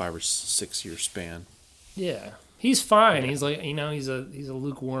 5 or 6 year span. Yeah, he's fine. He's like, he's a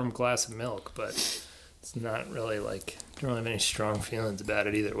lukewarm glass of milk, but it's not really like, don't really have any strong feelings about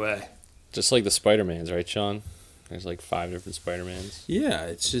it either way. Just like the Spider-Mans, right, Sean? There's like 5 different Spider-Mans. Yeah,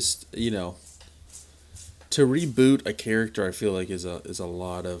 it's just to reboot a character, I feel like is a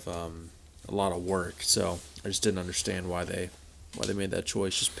lot of work. So I just didn't understand why they made that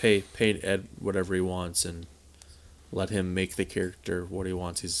choice. Just pay Ed whatever he wants and let him make the character what he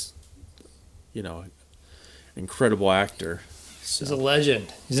wants. He's an incredible actor. So. He's a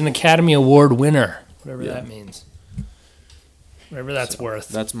legend. He's an Academy Award winner, whatever that means. Whatever that's worth.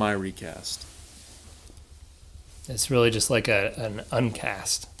 That's my recast. It's really just like an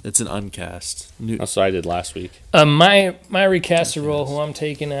uncast. It's an uncast. That's what I did last week. My recaster role, who I'm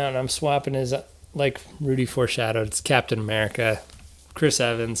taking out and I'm swapping, is like Rudy foreshadowed. It's Captain America, Chris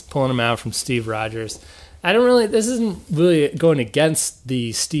Evans, pulling him out from Steve Rogers. This isn't really going against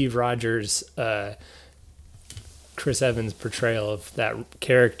the Steve Rogers, Chris Evans portrayal of that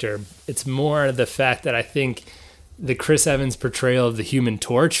character. It's more the fact that I think the Chris Evans portrayal of the Human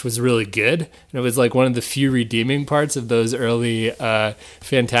Torch was really good. And it was like one of the few redeeming parts of those early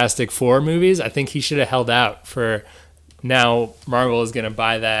Fantastic Four movies. I think he should have held out for, now Marvel is going to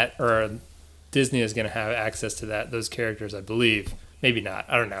buy that, or Disney is going to have access to those characters, I believe. Maybe not.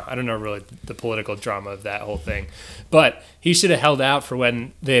 I don't know. I don't know really the political drama of that whole thing. But he should have held out for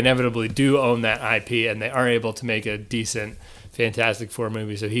when they inevitably do own that IP and they are able to make a decent Fantastic Four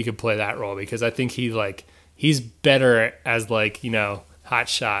movie, so he could play that role, because I think he's better as hot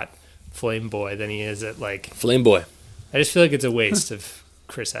shot Flame Boy than he is at Flame Boy. I just feel like it's a waste of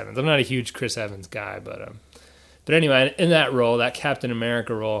Chris Evans. I'm not a huge Chris Evans guy, but anyway, in that role, that Captain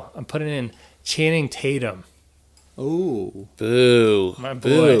America role, I'm putting in Channing Tatum. Oh, boo! My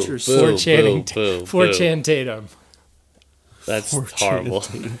boy, for Channing Tatum. That's horrible.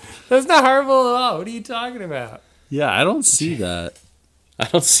 That's not horrible at all. What are you talking about? Yeah, I don't see that. I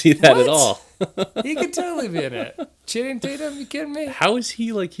don't see that at all. He could totally be in it. Channing Tatum, you kidding me? How is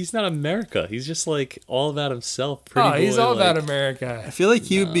he he's not America. He's just all about himself. He's all about America. I feel like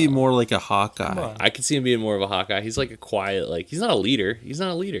he would be more like a Hawkeye. I could see him being more of a Hawkeye. He's like a quiet, he's not a leader. He's not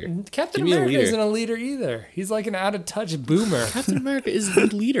a leader. Captain America isn't a leader either. He's like an out-of-touch boomer. Captain America is the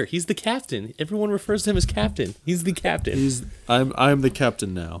leader. He's the captain. Everyone refers to him as captain. He's the captain. I'm the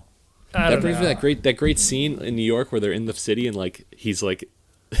captain now. That brings me that great scene in New York where they're in the city and he's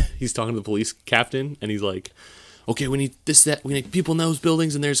talking to the police captain and he's like, okay, we need this, that, we need people in those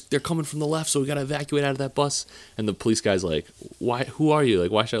buildings and they're coming from the left, so we gotta evacuate out of that bus. And the police guy's like, who are you?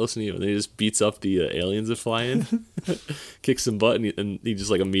 Why should I listen to you? And then he just beats up the aliens that fly in, kicks some butt, and he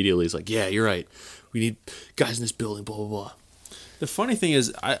just immediately is like, yeah, you're right. We need guys in this building, blah, blah, blah. The funny thing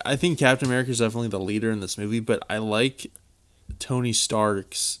is, I think Captain America is definitely the leader in this movie, but I like Tony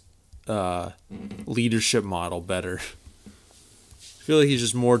Stark's leadership model better. I feel like he's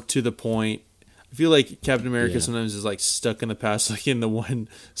just more to the point. I feel like Captain America sometimes is stuck in the past. In the one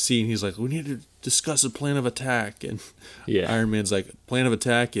scene, he's like, we need to discuss a plan of attack. And Iron Man's like, plan of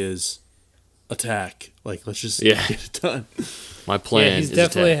attack is attack. Let's just get it done. My plan he's is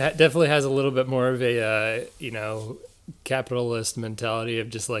definitely has a little bit more of a, capitalist mentality of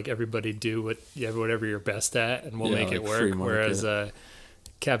just everybody do whatever you're best at and we'll make it work. Whereas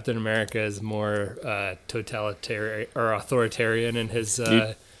Captain America is more totalitarian or authoritarian in his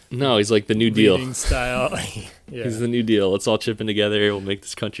no, he's like the New Deal style. He's the New Deal. Let's all chip in together. We'll make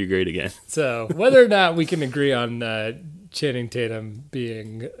this country great again. So whether or not we can agree on Channing Tatum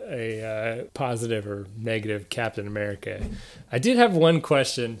being a positive or negative Captain America, I did have one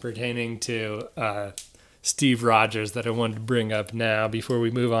question pertaining to Steve Rogers that I wanted to bring up now before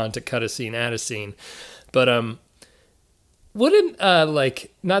we move on to cut a scene, add a scene. But wouldn't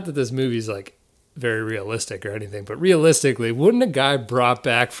not that this movie's very realistic or anything, but realistically, wouldn't a guy brought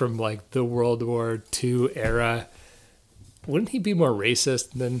back from the World War II era Wouldn't he be more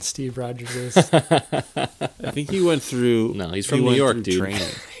racist than Steve Rogers is? I think he went through. No, he's from he New went York, through dude. Training.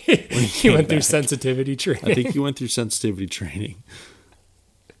 He went through sensitivity training. I think he went through sensitivity training.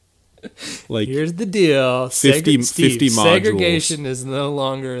 Like Here's the deal. 50 Steve, 50 modules. segregation is no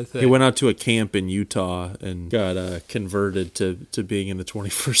longer a thing. he went out to a camp in Utah and got converted to being in the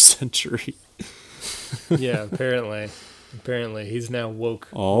 21st century. Yeah, apparently he's now woke.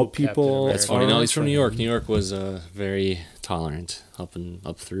 All woke Captain people America. That's funny. No, he's from New fine. York. New York was very tolerant up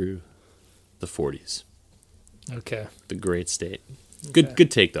through the 40s. Okay. The great state.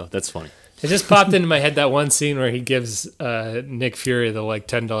 Good take though. That's funny. It just popped into my head that one scene where he gives Nick Fury the like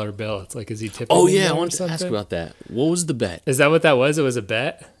 $10 bill. It's like, is he tipping? Oh him yeah, I now or wanted to ask something? about that. What was the bet? Is that what that was? It was a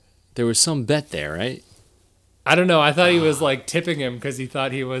bet. There was some bet there, right? I don't know. I thought he was like tipping him because he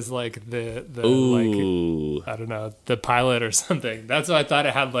thought he was like the like Ooh. I don't know, the pilot or something. That's what I thought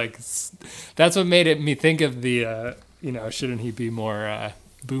it had like. That's what made me think of the shouldn't he be more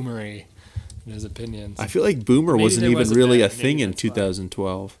boomery in his opinions? I feel like Boomer Maybe wasn't there even was a really bet. a thing Maybe in that's why.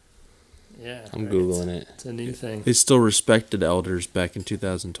 2012. Yeah, I'm right. Googling it. It's a new thing. They still respected elders back in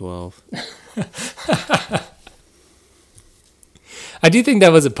 2012. I do think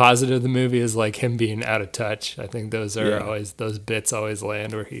that was a positive of the movie, is like him being out of touch. I think those are Yeah. always, those bits always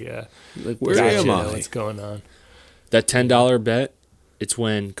land where he Like, where doesn't am know I? what's going on. That $10 bet, it's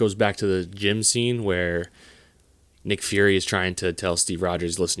when goes back to the gym scene where Nick Fury is trying to tell Steve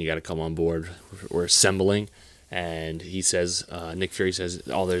Rogers, listen, you got to come on board. We're assembling. And he says, Nick Fury says,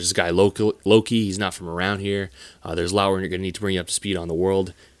 oh, there's this guy Loki. He's not from around here. There's a lot we're going to need to bring you up to speed on the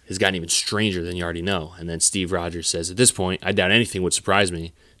world. Has gotten even stranger than you already know. And then Steve Rogers says, at this point, I doubt anything would surprise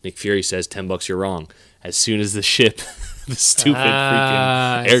me. Nick Fury says, $10, you're wrong. As soon as the ship, the stupid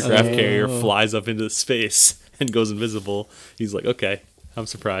freaking aircraft carrier flies up into space and goes invisible, he's like, okay, I'm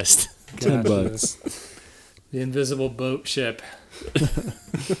surprised. $10. The invisible boat ship. Is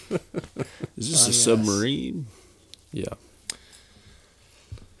this a yes. submarine? Yeah.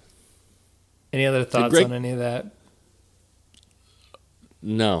 Any other thoughts Greg- on any of that?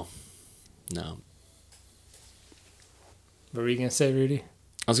 No. What were you gonna say, Rudy?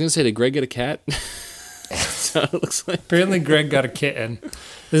 I was going to say, did Greg get a cat? That's what it looks like. Apparently, Greg got a kitten.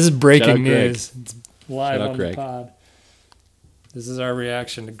 This is Shout out breaking Greg. news. It's live Shout out on Greg. the pod. This is our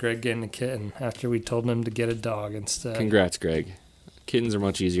reaction to Greg getting a kitten after we told him to get a dog instead. Congrats, Greg. Kittens are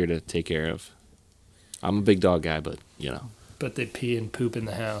much easier to take care of. I'm a big dog guy, but, But they pee and poop in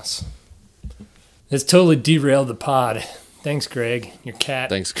the house. It's totally derailed the pod. Thanks, Greg. Your cat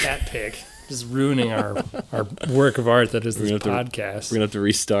Thanks, Greg. cat pick. Just ruining our work of art that is this We're gonna podcast. we're going to have to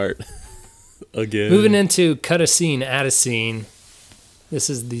restart again. Moving into cut a scene, add a scene. This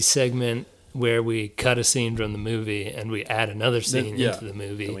is the segment where we cut a scene from the movie and we add another scene into the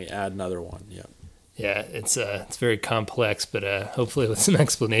movie. Then we add another one. Yeah. Yeah, it's very complex, but hopefully with some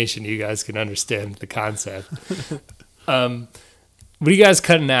explanation, you guys can understand the concept. What are you guys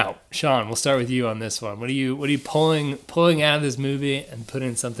cutting out, Sean? We'll start with you on this one. What are you pulling out of this movie and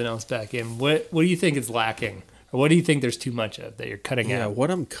putting something else back in? What do you think is lacking, or what do you think there's too much of that you're cutting Yeah, out? what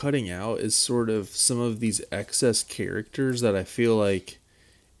I'm cutting out is sort of some of these excess characters that I feel like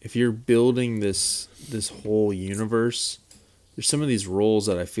if you're building this whole universe, there's some of these roles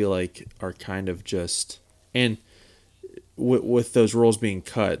that I feel like are kind of just, and with those roles being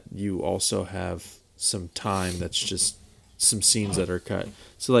cut, you also have some time that's just some scenes that are cut.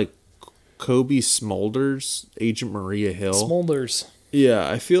 So like Kobe Smulders, Agent Maria Hill. Smolders, Yeah,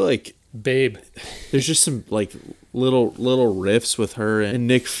 I feel like babe. there's just some like little riffs with her and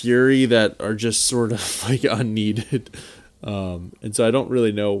Nick Fury that are just sort of like unneeded. And so I don't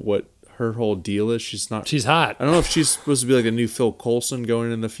really know what her whole deal is. She's hot. I don't know if she's supposed to be like a new Phil Coulson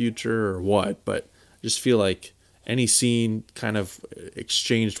going in the future or what, but I just feel like any scene kind of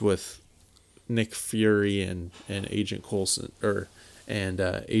exchanged with Nick Fury and Agent Coulson and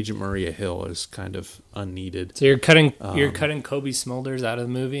Agent Maria Hill is kind of unneeded. So you're cutting Kobe Smulders out of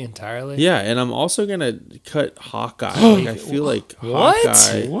the movie entirely? Yeah, and I'm also gonna cut Hawkeye. Like, I feel like What?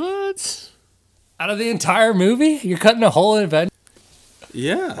 Hawkeye. What? Out of the entire movie? You're cutting a whole event?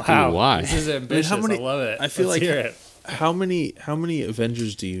 Yeah. Wow. why? This is ambitious. how many- I love it. I feel Let's like- hear it. How many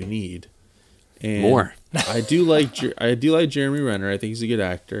Avengers do you need? And More. I do like Jeremy Renner. I think he's a good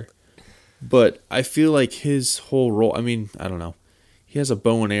actor, but I feel like his whole role. I mean, I don't know. He has a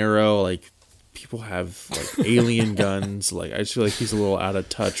bow and arrow. Like people have like alien guns. Like I just feel like he's a little out of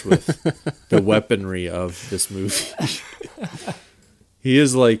touch with the weaponry of this movie. He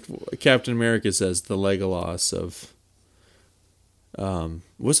is like Captain America says, the Legolas of.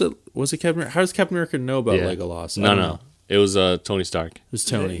 Was it Captain America? How does Captain America know about Legolas? I don't know. It was Tony Stark. It was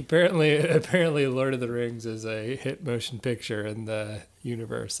Tony. Apparently, Lord of the Rings is a hit motion picture in the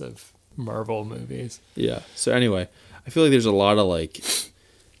universe of Marvel movies. Yeah. So anyway, I feel like there's a lot of like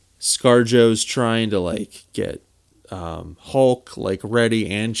ScarJo's trying to like get Hulk like ready,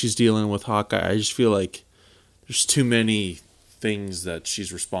 and she's dealing with Hawkeye. I just feel like there's too many things that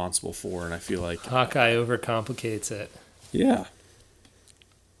she's responsible for, and I feel like Hawkeye overcomplicates it. Yeah.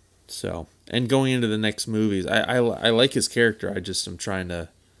 So, and going into the next movies, I like his character. I just am trying to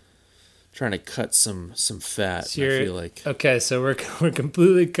cut some fat. So I feel like okay, so we're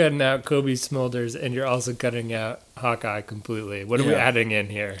completely cutting out Kobe Smulders, and you're also cutting out Hawkeye completely. What are we adding in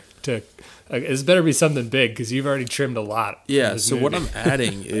here? This better be something big because you've already trimmed a lot. Yeah. So what I'm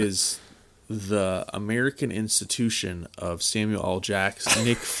adding is the American Institution of Samuel L. Jackson.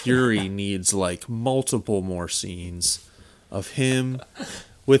 Nick Fury needs like multiple more scenes of him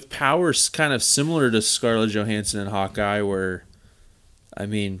with powers kind of similar to Scarlett Johansson and Hawkeye, where, I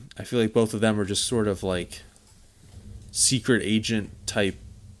mean, I feel like both of them are just sort of like secret agent type,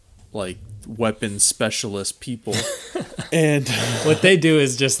 like weapon specialist people. And what they do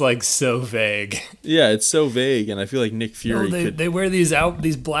is just like so vague. Yeah, it's so vague, and I feel like Nick Fury. They wear these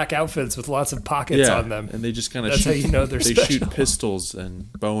black outfits with lots of pockets on them, and they just kind of that's how you know they're they special. shoot pistols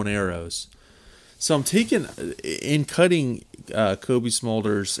and bow and arrows. So I'm taking in cutting Kobe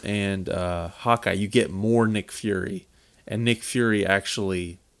Smulders and Hawkeye. You get more Nick Fury, and Nick Fury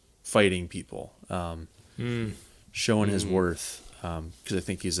actually fighting people, showing his worth. Because I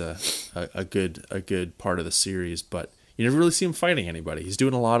think he's a good part of the series, but you never really see him fighting anybody. He's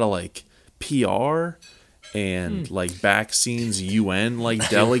doing a lot of like PR and like back scenes, UN like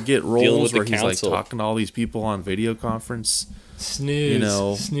delegate roles where he's like talking to all these people on video conference.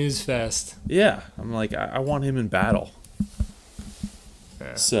 Snooze fest. Yeah, I'm like I want him in battle.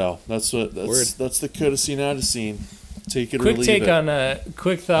 Yeah. So that's the coulda seen, oughta seen. Take it or leave it.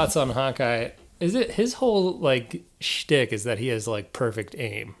 Quick thoughts on Hawkeye. Is it his whole like shtick is that he has like perfect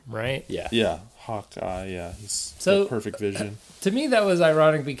aim, right? Yeah. Yeah. Hawkeye, yeah. He's got perfect vision. To me that was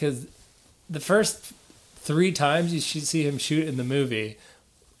ironic because the first 3 times you see him shoot in the movie,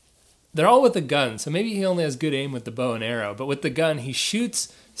 they're all with a gun. So maybe he only has good aim with the bow and arrow, but with the gun he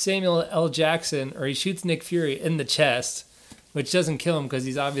shoots Samuel L. Jackson or he shoots Nick Fury in the chest, which doesn't kill him because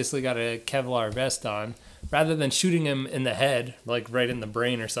he's obviously got a Kevlar vest on, rather than shooting him in the head, like right in the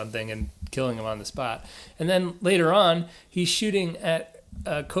brain or something, and killing him on the spot. And then later on, he's shooting at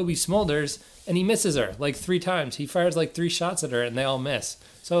Kobe Smulders, and he misses her like 3 times. He fires like 3 shots at her, and they all miss.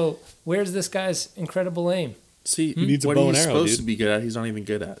 So where's this guy's incredible aim? See, he needs what a bow and he's arrow, supposed dude. to be good at, he's not even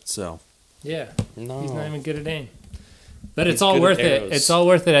good at. So Yeah, No. he's not even good at aim. But it's He's all good worth at it. arrows. It's all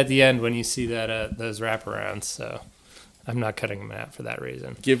worth it at the end when you see that those wraparounds. So I'm not cutting him out for that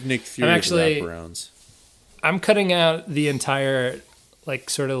reason. give Nick Fury I'm actually- the wraparounds. I'm cutting out the entire, like,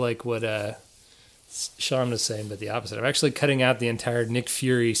 sort of like what Sean was saying, but the opposite. I'm actually cutting out the entire Nick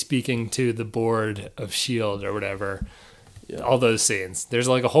Fury speaking to the board of S.H.I.E.L.D. or whatever. Yeah. All those scenes. There's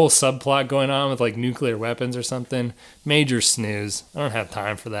like a whole subplot going on with like nuclear weapons or something. Major snooze. I don't have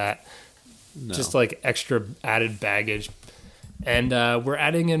time for that. No. Just like extra added baggage. And we're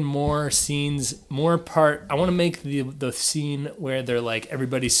adding in more scenes, more part. I want to make the scene where they're like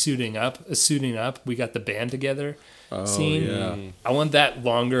everybody's suiting up. We got the band together scene. Yeah. I want that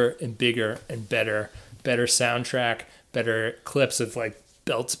longer and bigger and better soundtrack, better clips of like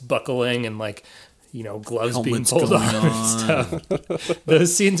belts buckling and like, you know, gloves Helmets being pulled going off and stuff.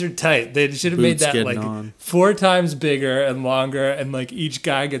 Those scenes are tight. They should have made Boots that getting like on. 4 times bigger and longer, and like each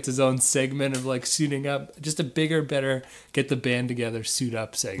guy gets his own segment of like suiting up. Just a bigger, better get the band together, suit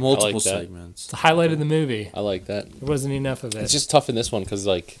up segment. Multiple I like that. segments. It's the highlight of the movie. I like that. There wasn't enough of it. It's just tough in this one because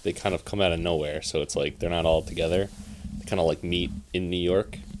like they kind of come out of nowhere, so it's like they're not all together. They kind of like meet in New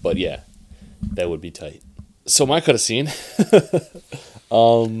York, but yeah, that would be tight. So my cut of scene,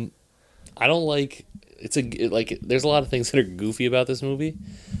 I don't like. There's a lot of things that are goofy about this movie.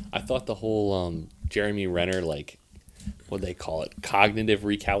 I thought the whole Jeremy Renner, like, what they call it, cognitive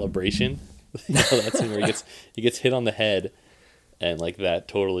recalibration. You know, that scene where he gets hit on the head, and like that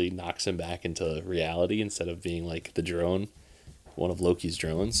totally knocks him back into reality instead of being like the drone, one of Loki's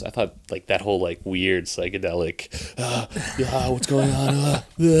drones. I thought like that whole like weird psychedelic, what's going on?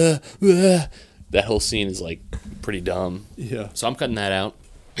 That whole scene is like pretty dumb. Yeah. So I'm cutting that out.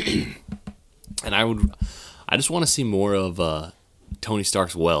 And I just want to see more of Tony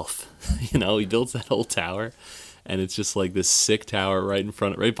Stark's wealth. You know, he builds that whole tower, and it's just like this sick tower right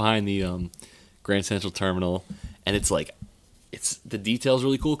behind the Grand Central Terminal, and it's like it's the detail's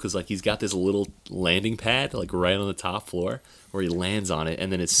really cool because like he's got this little landing pad like right on the top floor where he lands on it,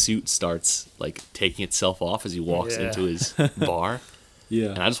 and then his suit starts like taking itself off as he walks into his bar. Yeah.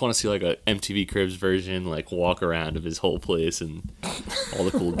 And I just want to see like a MTV Cribs version, like walk around of his whole place and all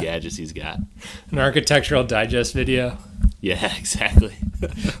the cool gadgets he's got. An Architectural Digest video. Yeah, exactly.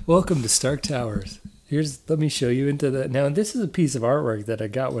 Welcome to Stark Towers. Let me show you into the. Now, this is a piece of artwork that I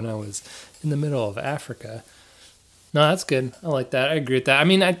got when I was in the middle of Africa. No, that's good. I like that. I agree with that. I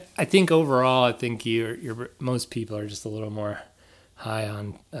mean, I think overall, I think most people are just a little more high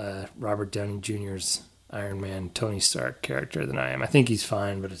on Robert Downey Jr.'s Iron Man, Tony Stark character than I am. I think he's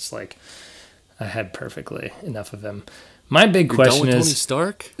fine, but it's like I had perfectly enough of him. My big question is Tony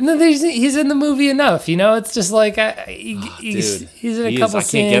Stark? No, he's in the movie enough. You know, it's just like he's in a couple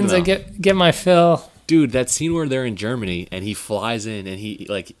scenes. I get my fill. Dude, that scene where they're in Germany and he flies in and he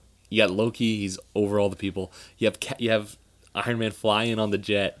like. You got Loki, he's over all the people. You have Iron Man fly in on the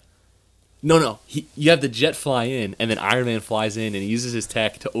jet. No. You have the jet fly in, and then Iron Man flies in and he uses his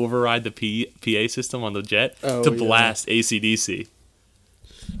tech to override the PA system on the jet to blast AC/DC.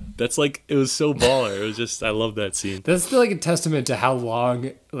 That's like, it was so baller. It was just, I love that scene. That's like a testament to how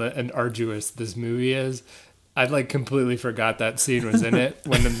long and arduous this movie is. I like completely forgot that scene was in it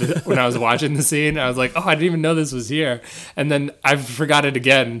when I was watching the scene. I was like, oh, I didn't even know this was here. And then I forgot it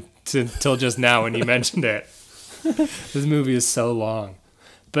again till just now when you mentioned it. This movie is so long.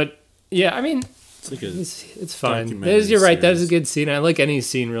 But yeah, I mean, it's fine. You're right. That is a good scene. I like any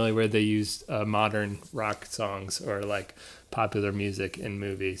scene really where they use modern rock songs or like popular music in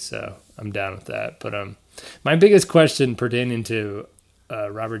movies. So I'm down with that. But my biggest question pertaining to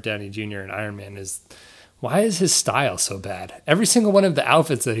Robert Downey Jr. and Iron Man is, why is his style so bad? Every single one of the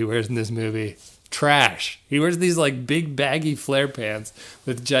outfits that he wears in this movie, trash. He wears these like big baggy flare pants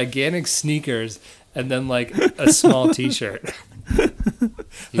with gigantic sneakers and then like a small t-shirt.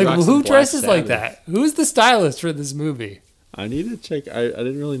 Like, who dresses like that? Who's the stylist for this movie? I need to check. I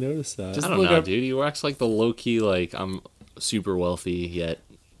didn't really notice that. I don't know, dude. He rocks like the low-key, like, I'm super wealthy yet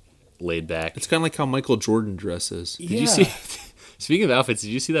laid back. It's kind of like how Michael Jordan dresses. Did you see... Speaking of outfits,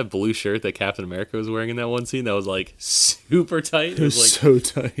 did you see that blue shirt that Captain America was wearing in that one scene? That was like super tight. It was like, so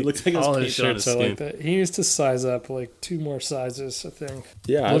tight. It looked like it was all painted his shirts on his are skin. like that. He used to size up like 2 more sizes, I think.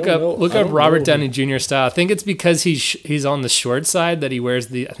 Yeah, look up Robert Downey Jr. style. I think it's because he's on the short side that he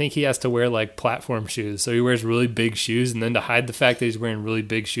wears I think he has to wear like platform shoes. So he wears really big shoes, and then to hide the fact that he's wearing really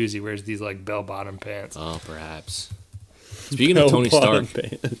big shoes, he wears these like bell bottom pants. Oh, perhaps. Speaking of Tony Stark,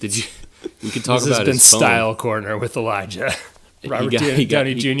 we could talk this about has been his phone. Style Corner with Elijah. Robert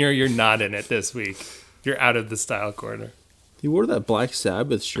Downey Jr., you're not in it this week. You're out of the Style Corner. He wore that Black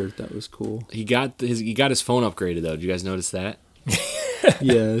Sabbath shirt. That was cool. He got his phone upgraded though. Did you guys notice that?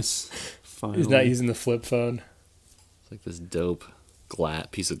 Yes. Finally. He's not using the flip phone. It's like this dope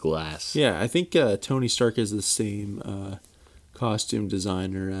piece of glass. Yeah, I think Tony Stark is the same costume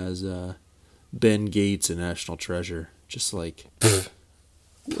designer as Ben Gates in National Treasure. Just like,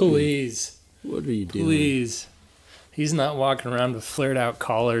 Please. What are you doing? Please. He's not walking around with flared out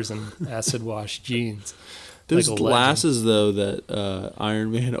collars and acid wash jeans. Those like glasses, though, that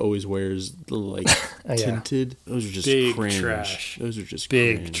Iron Man always wears, like tinted. Those are just big cringe. trash. Those are just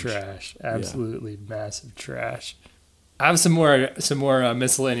big cringe. trash. Absolutely massive trash. I have some more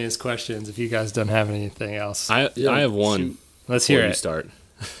miscellaneous questions. If you guys don't have anything else, I have one. Shoot. Let's hear it. You start.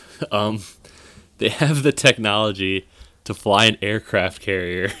 They have the technology to fly an aircraft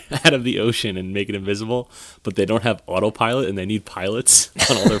carrier out of the ocean and make it invisible, but they don't have autopilot and they need pilots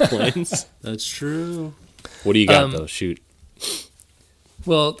on all their planes. That's true. What do you got though? Shoot.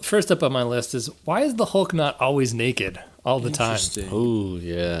 Well, first up on my list is, why is the Hulk not always naked all the time? Oh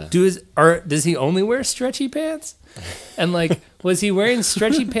yeah. Does he only wear stretchy pants? And like, was he wearing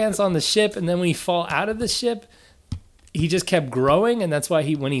stretchy pants on the ship, and then when he fall out of the ship, he just kept growing, and that's why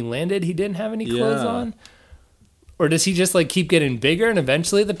when he landed, he didn't have any clothes on? Or does he just like keep getting bigger, and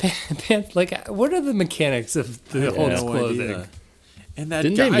eventually the pants? Like, what are the mechanics of the Hulk's clothing? Idea. And that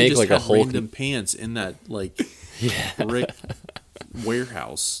Didn't guy they make just like had a Hulk random pants in that like brick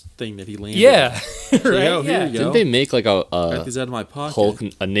warehouse thing that he landed? Yeah, right. Here you go. Didn't they make like Got these out of my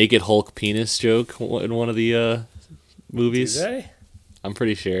pocket. a naked Hulk penis joke in one of the movies? Did they? I'm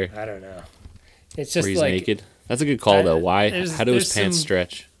pretty sure. I don't know. It's just Where he's like naked. That's a good call though. Why? How do his pants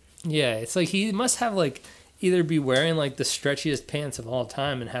stretch? Yeah, it's like he must have like either be wearing like the stretchiest pants of all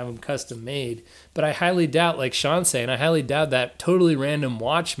time and have them custom made. But I highly doubt, like Sean's saying, I highly doubt that totally random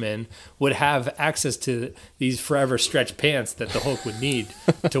watchman would have access to these forever stretch pants that the Hulk would need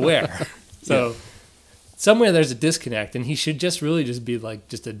to wear. So somewhere there's a disconnect, and he should just really just be like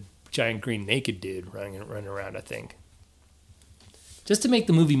just a giant green naked dude running around, I think. just to make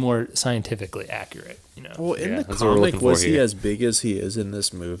the movie more scientifically accurate. Well, in the that's what we're looking comic, for was he here. as big as he is in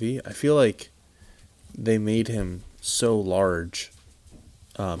this movie? I feel like they made him so large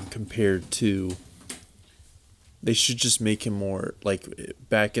compared to. They should just make him more like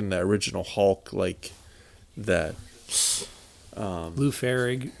back in the original Hulk, like that. Lou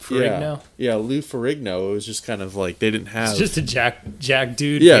Ferrigno. Yeah, Lou Ferrigno. It was just kind of like they didn't have. It's just a Jack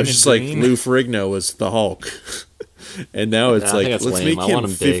dude. Yeah, painted it's just like green. Lou Ferrigno was the Hulk, and now it's Nah, I like think that's let's lame. make I want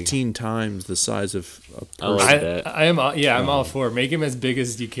him him big. 15 times the size of a person. I like that. I am. I'm all for it. Make him as big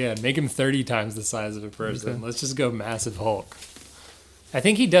as you can. Make him 30 times the size of a person. Let's just go massive Hulk. I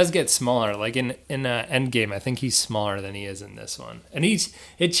think he does get smaller. Like in Endgame, I think he's smaller than he is in this one. And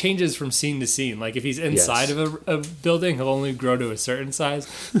it changes from scene to scene. Like if he's inside of a building, he'll only grow to a certain size.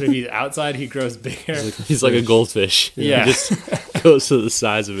 But if he's outside, he grows bigger. He's like a goldfish. Yeah. He just goes to the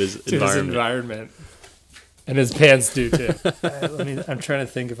size of his to his environment. And his pants do too. I'm trying to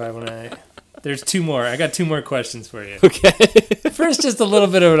think if I want to. There's two more. I got two more questions for you. Okay. First, just a little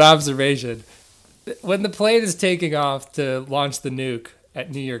bit of an observation. When the plane is taking off to launch the nuke at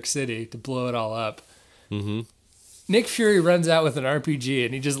New York City to blow it all up, Nick Fury runs out with an RPG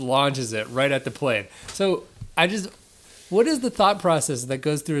and he just launches it right at the plane. So what is the thought process that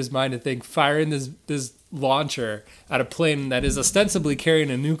goes through his mind to think firing this launcher at a plane that is ostensibly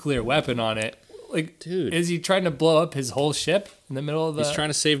carrying a nuclear weapon on it? Like, Dude. is he trying to blow up his whole ship in the middle of the... He's trying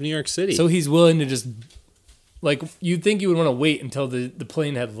to save New York City. So he's willing to just... Like, you'd think you would want to wait until the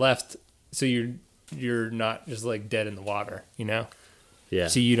plane had left so you're not just, like, dead in the water, you know? yeah.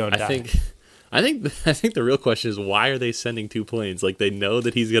 So you don't die. I think the real question is why are they sending two planes? Like they know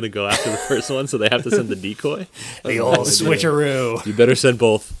that he's gonna go after the first one, so they have to send the decoy. The old switcheroo. You better send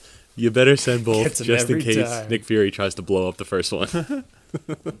both. Gets him Gets him just in every case time. Nick Fury tries to blow up the first one.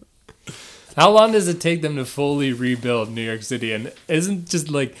 How long does it take them to fully rebuild New York City? And isn't just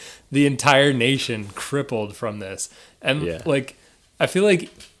like the entire nation crippled from this? And Yeah. like, I feel like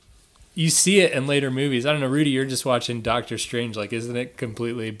you see it in later movies. I don't know, Rudy, you're just watching Doctor Strange. Like, isn't it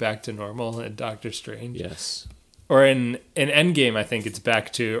completely back to normal in Doctor Strange? Yes. Or in Endgame, I think it's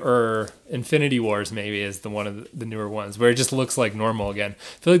back to, or Infinity Wars maybe is the one of the newer ones where it just looks like normal again.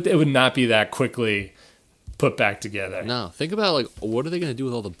 I feel like it would not be that quickly put back together. No, think about like what are they gonna do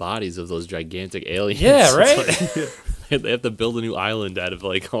with all the bodies of those gigantic aliens? Yeah, right? It's like, they have to build a new island out of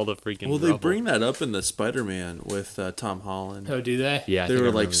like all the freaking. Well, they rubble. bring that up in the Spider-Man with Tom Holland. Oh, do they? Yeah, I They think I were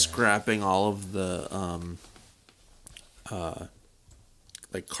like remember that. scrapping all of the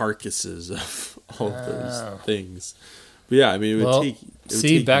like carcasses of all of those things. But yeah, I mean, it would Well, take. It would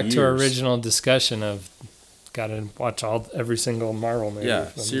see, take back to our years. original discussion of gotta watch every single Marvel movie. Yeah,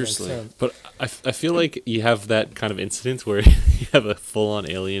 That makes seriously. sense. But I feel like you have that kind of incident where you have a full-on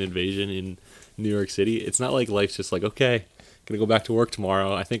alien invasion in New York City. It's not like life's just like, okay, gonna go back to work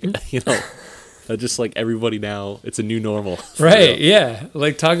tomorrow. I think, just like everybody now, it's a new normal. Right, yeah.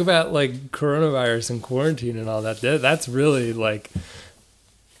 Like, talk about, like, coronavirus and quarantine and all that. That's really, like...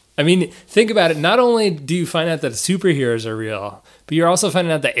 I mean, think about it. Not only do you find out that superheroes are real, but you're also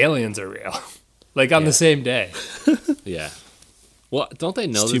finding out that aliens are real. Like, on the same day. Yeah. Well, don't they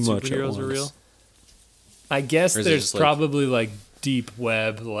know It's that too much at superheroes are once. real? I guess Or is it there's just, like- probably, like, deep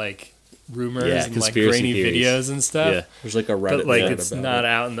web, like, rumors Yeah, and, like, conspiracy grainy theories. videos and stuff. Yeah. There's like a Reddit But, like, thread it's about not it.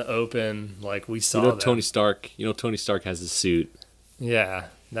 out in the open like we saw You know them. Tony Stark has his suit. Yeah,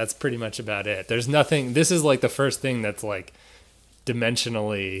 that's pretty much about it. There's nothing. This is like the first thing that's like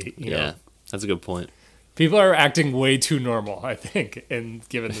dimensionally, you know. That's a good point. People are acting way too normal, I think, and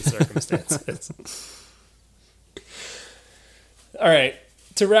given the circumstances. All right,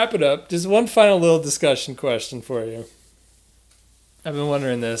 to wrap it up, just one final little discussion question for you. I've been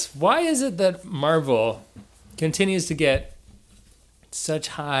wondering this. Why is it that Marvel continues to get such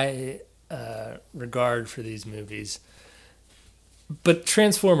high regard for these movies, but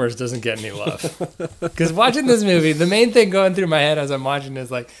Transformers doesn't get any love? Because watching this movie, the main thing going through my head as I'm watching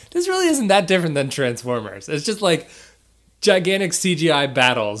is like, this really isn't that different than Transformers. It's just like gigantic CGI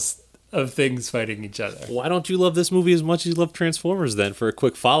battles of things fighting each other. Why don't you love this movie as much as you love Transformers then for a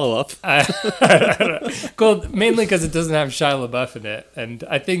quick follow-up? Well, mainly because it doesn't have Shia LaBeouf in it. And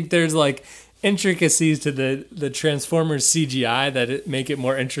I think there's like intricacies to the Transformers CGI that make it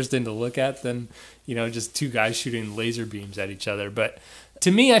more interesting to look at than, you know, just two guys shooting laser beams at each other. But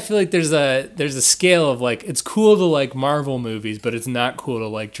to me, I feel like there's a scale of like, it's cool to like Marvel movies, but it's not cool to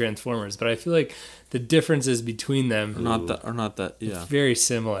like Transformers. But I feel like the differences between them Or not that. Yeah, very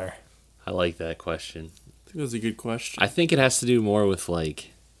similar. I like that question. I think that's a good question. I think it has to do more with like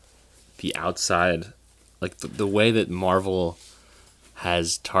the outside, like the way that Marvel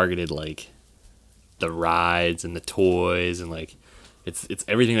has targeted like the rides and the toys and like it's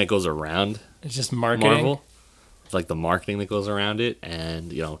everything that goes around It's just marketing. Marvel. It's like the marketing that goes around it,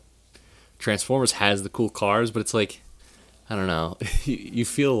 and Transformers has the cool cars, but it's like, I don't know, you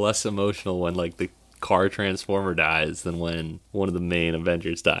feel less emotional when like the car Transformer dies than when one of the main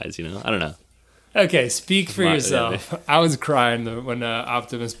Avengers dies. I don't know. Okay, speak for Yeah, yourself. I was crying when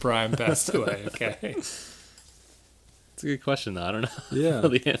Optimus Prime passed away. Okay. It's a good question though. I don't know. Yeah.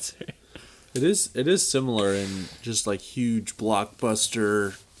 The answer. It is similar in just like huge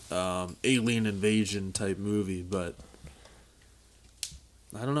blockbuster alien invasion type movie, but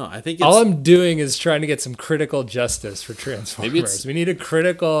I don't know. I think it's, All I'm doing is trying to get some critical justice for Transformers. Maybe it's- We need a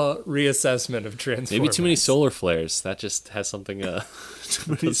critical reassessment of Transformers. Maybe too many solar flares. That just has something.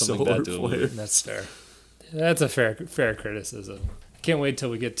 Too many solar flares. That's fair. That's a fair criticism. Can't wait till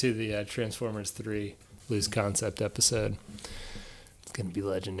we get to the Transformers 3 Loose Concept episode. It's going to be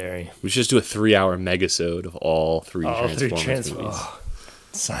legendary. We should just do a 3-hour megasode of all three Transformers movies. Oh,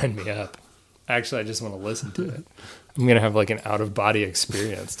 sign me up. Actually, I just want to listen to it. I'm going to have like an out-of-body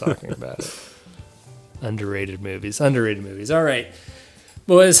experience talking about it. Underrated movies. All right.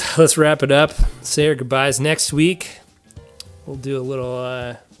 Boys, let's wrap it up. Say our goodbyes. Next week, we'll do a little...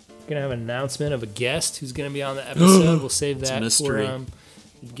 going to have an announcement of a guest who's going to be on the episode. We'll save that for mystery. the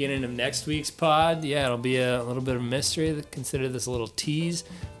beginning of next week's pod. Yeah, it'll be a little bit of a mystery. Consider this a little tease.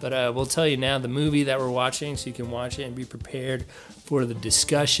 But we'll tell you now the movie that we're watching so you can watch it and be prepared for the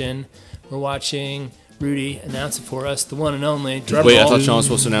discussion. We're watching... Rudy, announce it for us. The one and only. Drum Wait, roll. I thought Sean was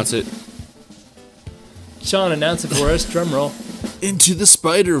supposed to announce it. Sean, announce it for us. Drum roll. Into the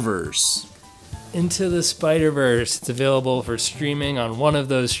Spider-Verse. Into the Spider-Verse. It's available for streaming on one of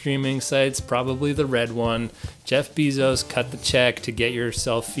those streaming sites, probably the red one. Jeff Bezos cut the check to get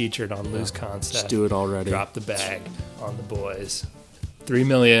yourself featured on Loose Concept. Just do it already. Drop the bag on the boys. $3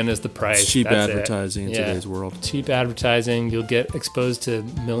 million is the price. It's cheap That's it. advertising in today's world. Cheap advertising. You'll get exposed to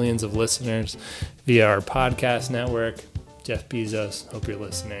millions of listeners via our podcast network. Jeff Bezos, hope you're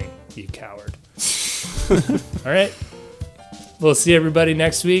listening, you coward. All right. We'll see everybody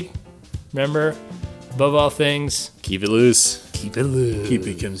next week. Remember, above all things, Keep it loose. keep it loose. Keep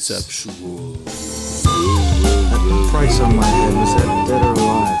it conceptual. That price on my head, was that dead or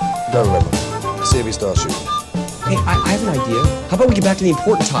alive? Don't remember. See if he starts shooting. Hey, I have an idea. How about we get back to the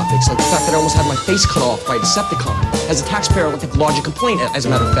important topics, like the fact that I almost had my face cut off by a Decepticon? As a taxpayer, I'd like to lodge a complaint, as a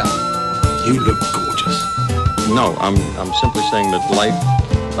matter of fact. You look gorgeous. No, I'm simply saying that life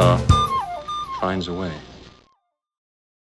finds a way.